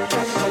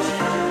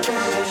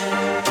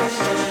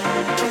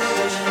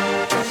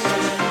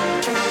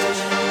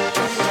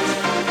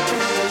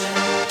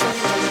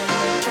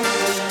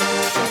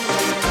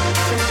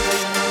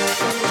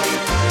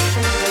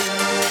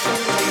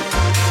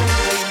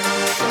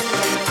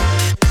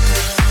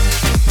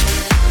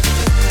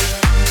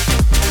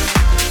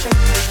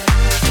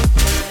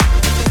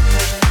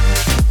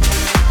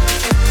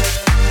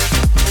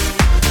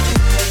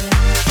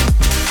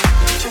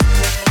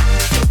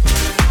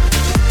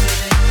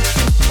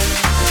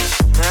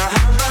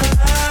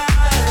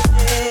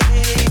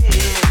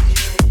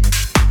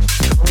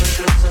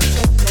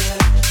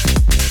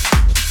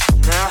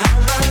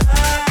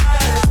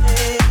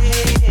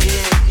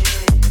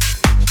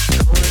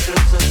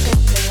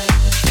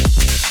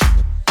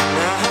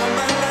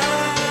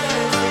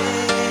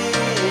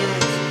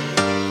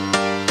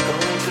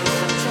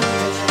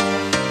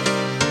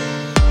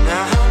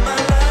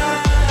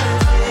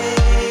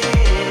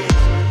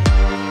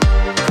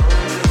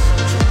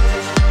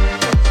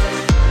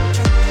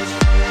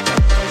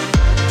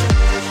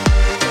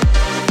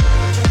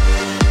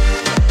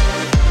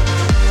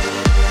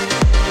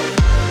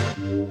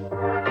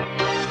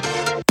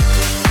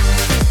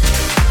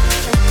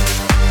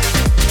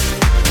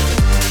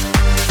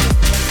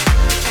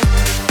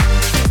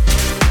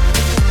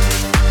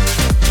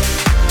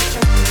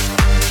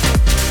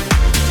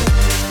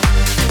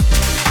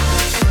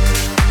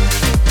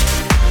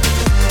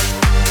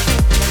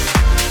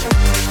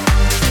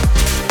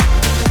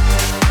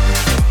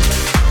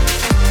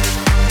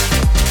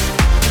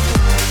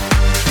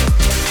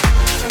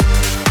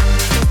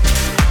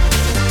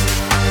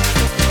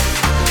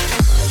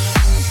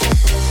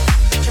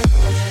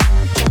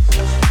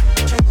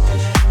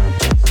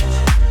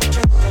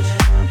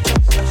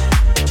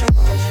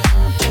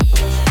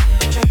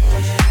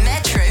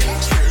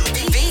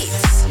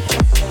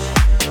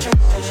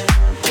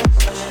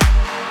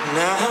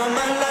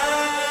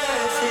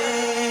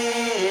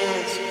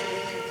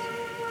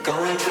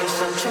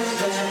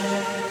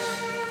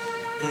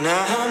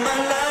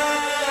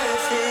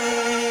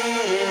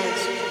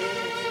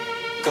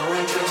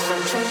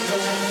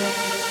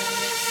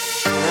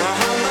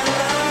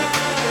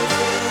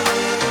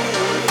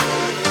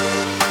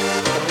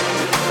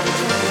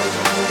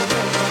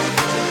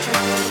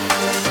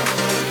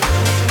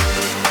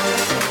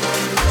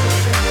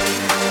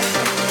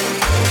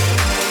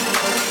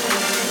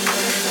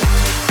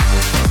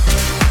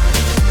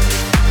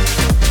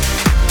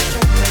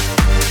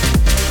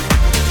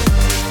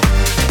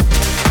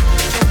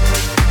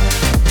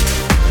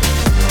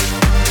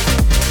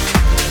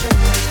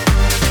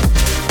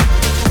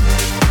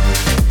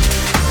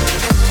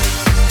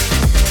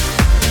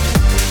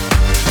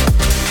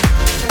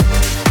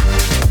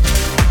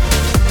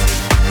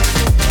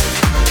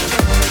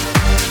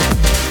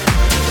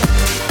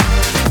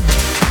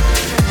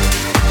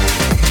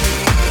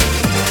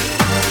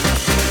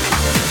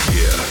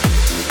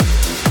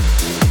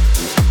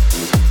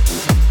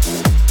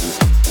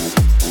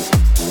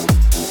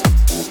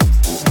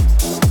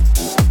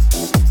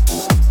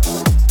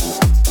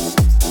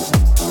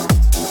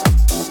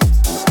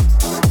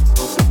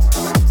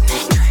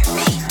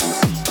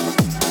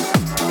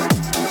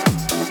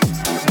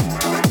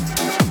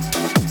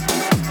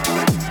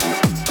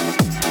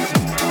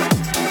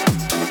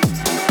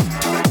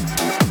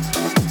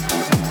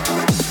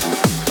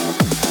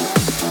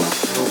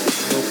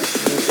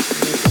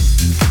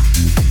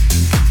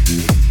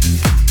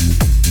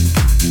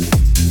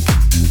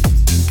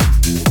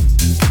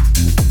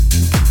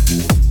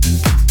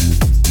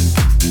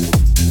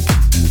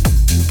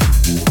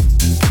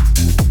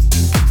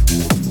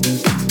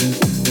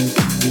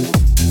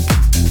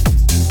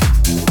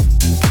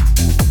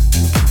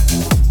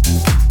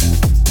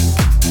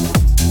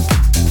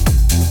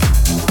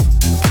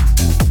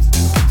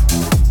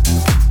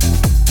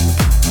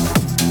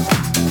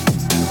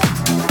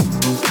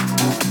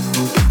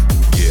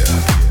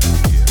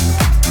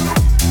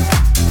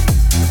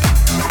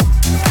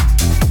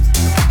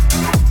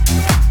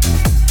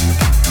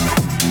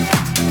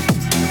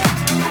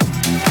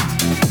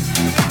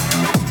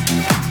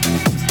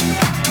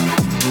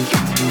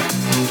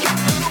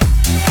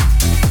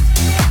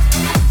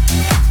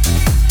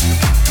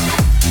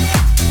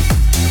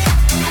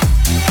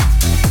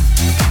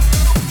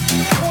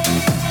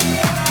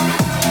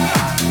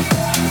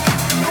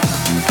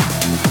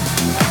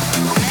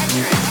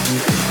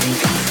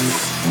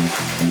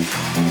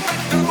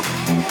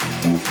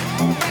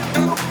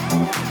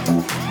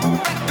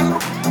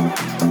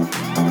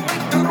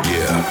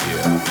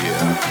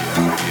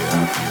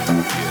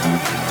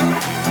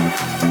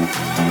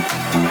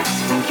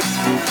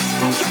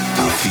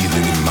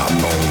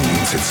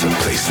 It's a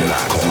that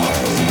I call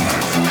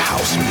home.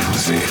 House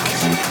music,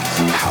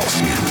 house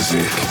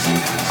music.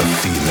 A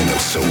feeling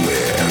of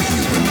somewhere,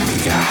 you and me,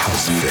 a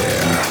house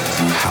fair.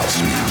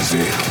 House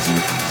music,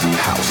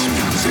 house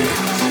music,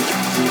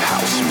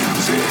 house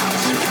music,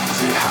 house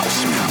music, house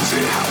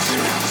music, house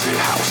music,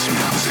 house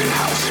music,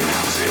 house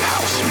music,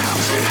 house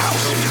music,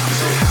 house music,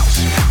 house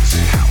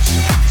music, house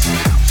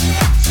music.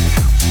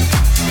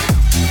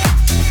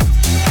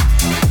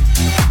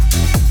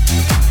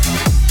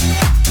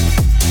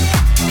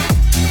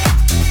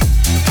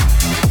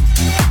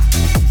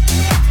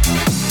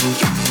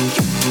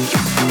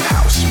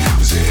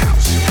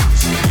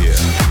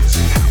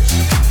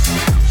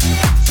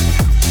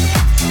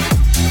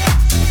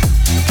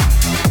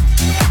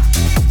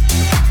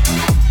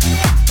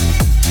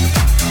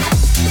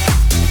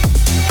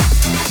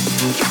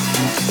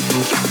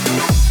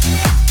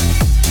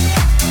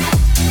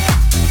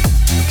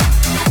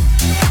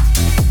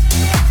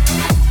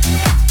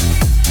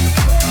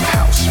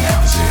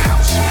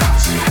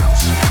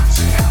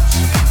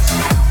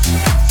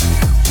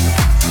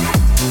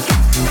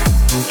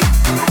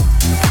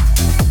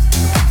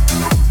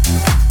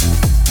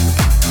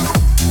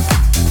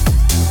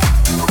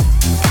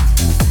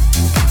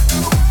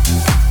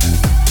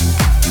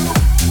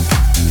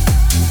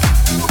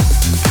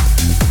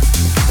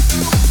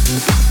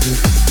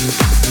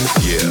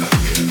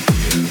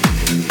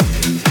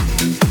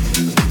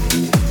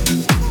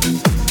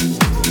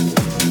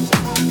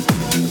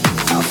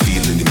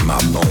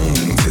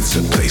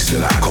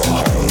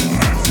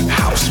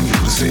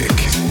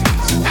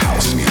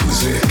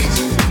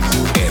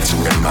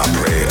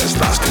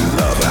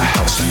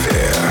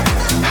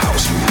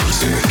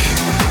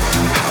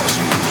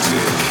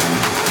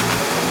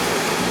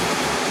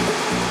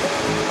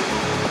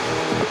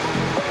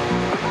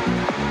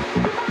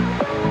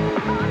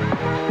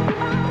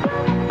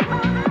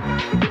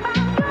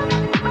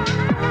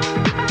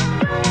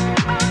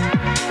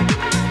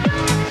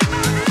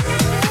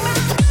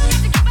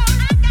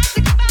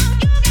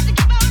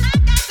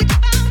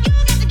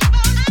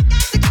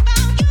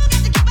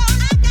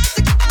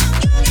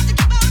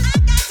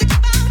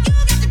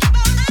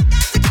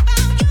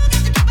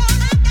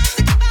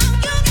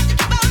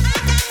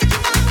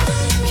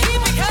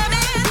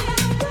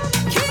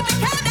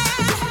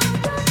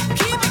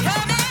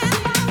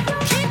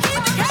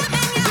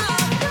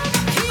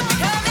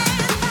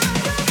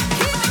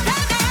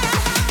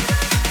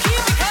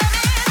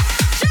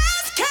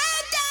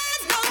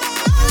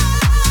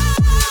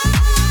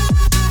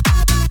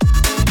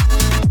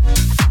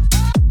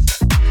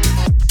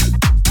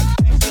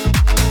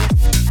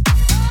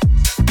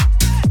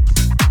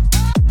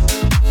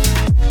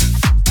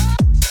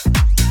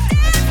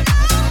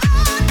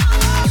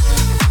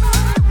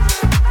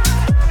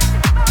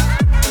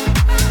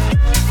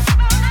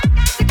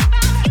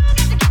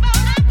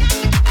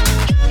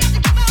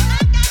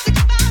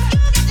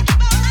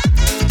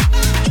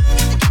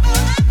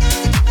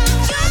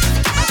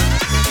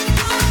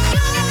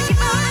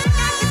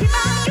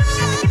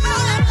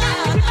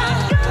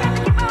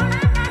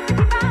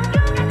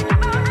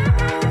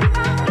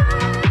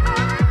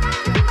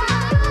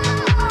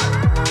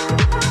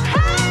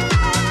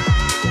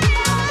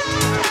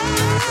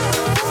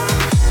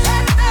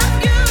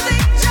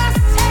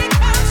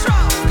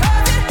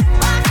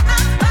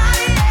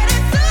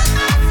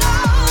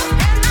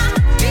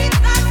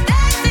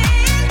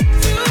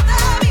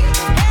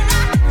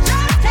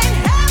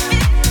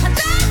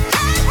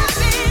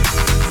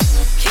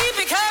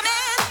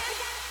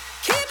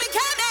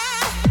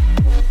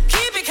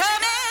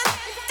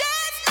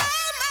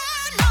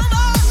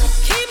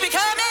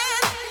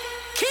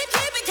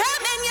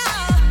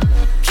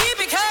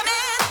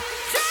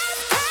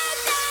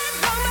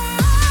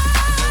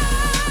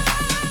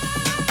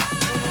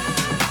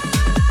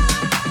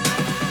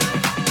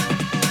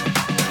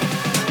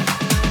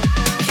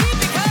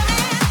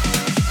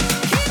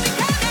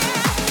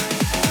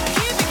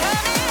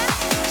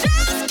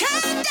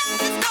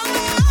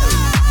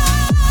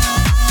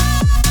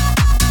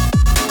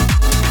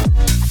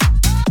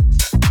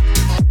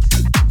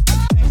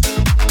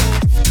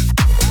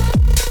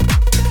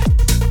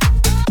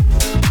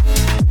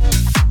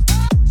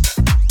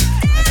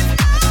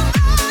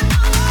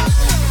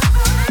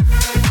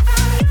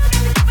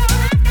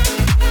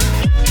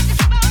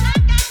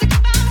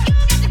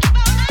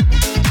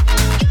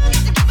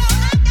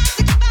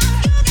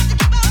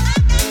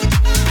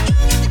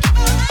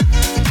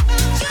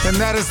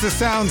 That is the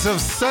sounds of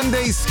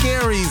Sunday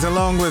Scaries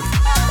along with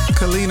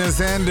Kaleena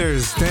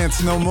Zanders,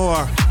 Dance No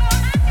More.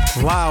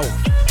 Wow.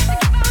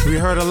 We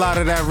heard a lot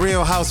of that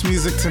real house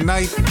music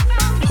tonight.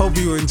 Hope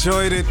you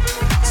enjoyed it.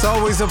 It's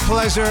always a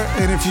pleasure.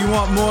 And if you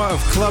want more of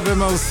Club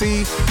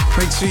M.O.C,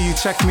 make sure you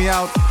check me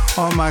out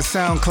on my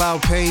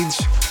SoundCloud page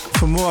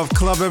for more of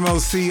Club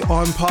M.O.C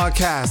on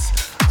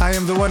podcast. I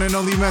am the one and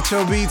only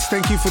Metro Beatz.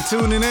 Thank you for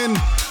tuning in.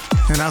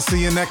 And I'll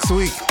see you next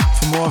week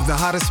for more of the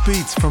hottest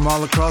beats from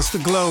all across the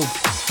globe.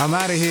 I'm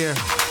out of here.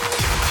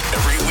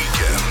 Every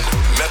weekend,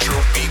 Metro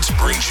Beatz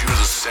brings you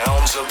the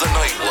sounds of the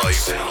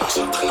nightlife.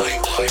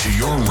 To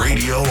your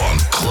radio on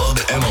Club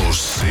M.O.C.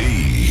 M.O.C.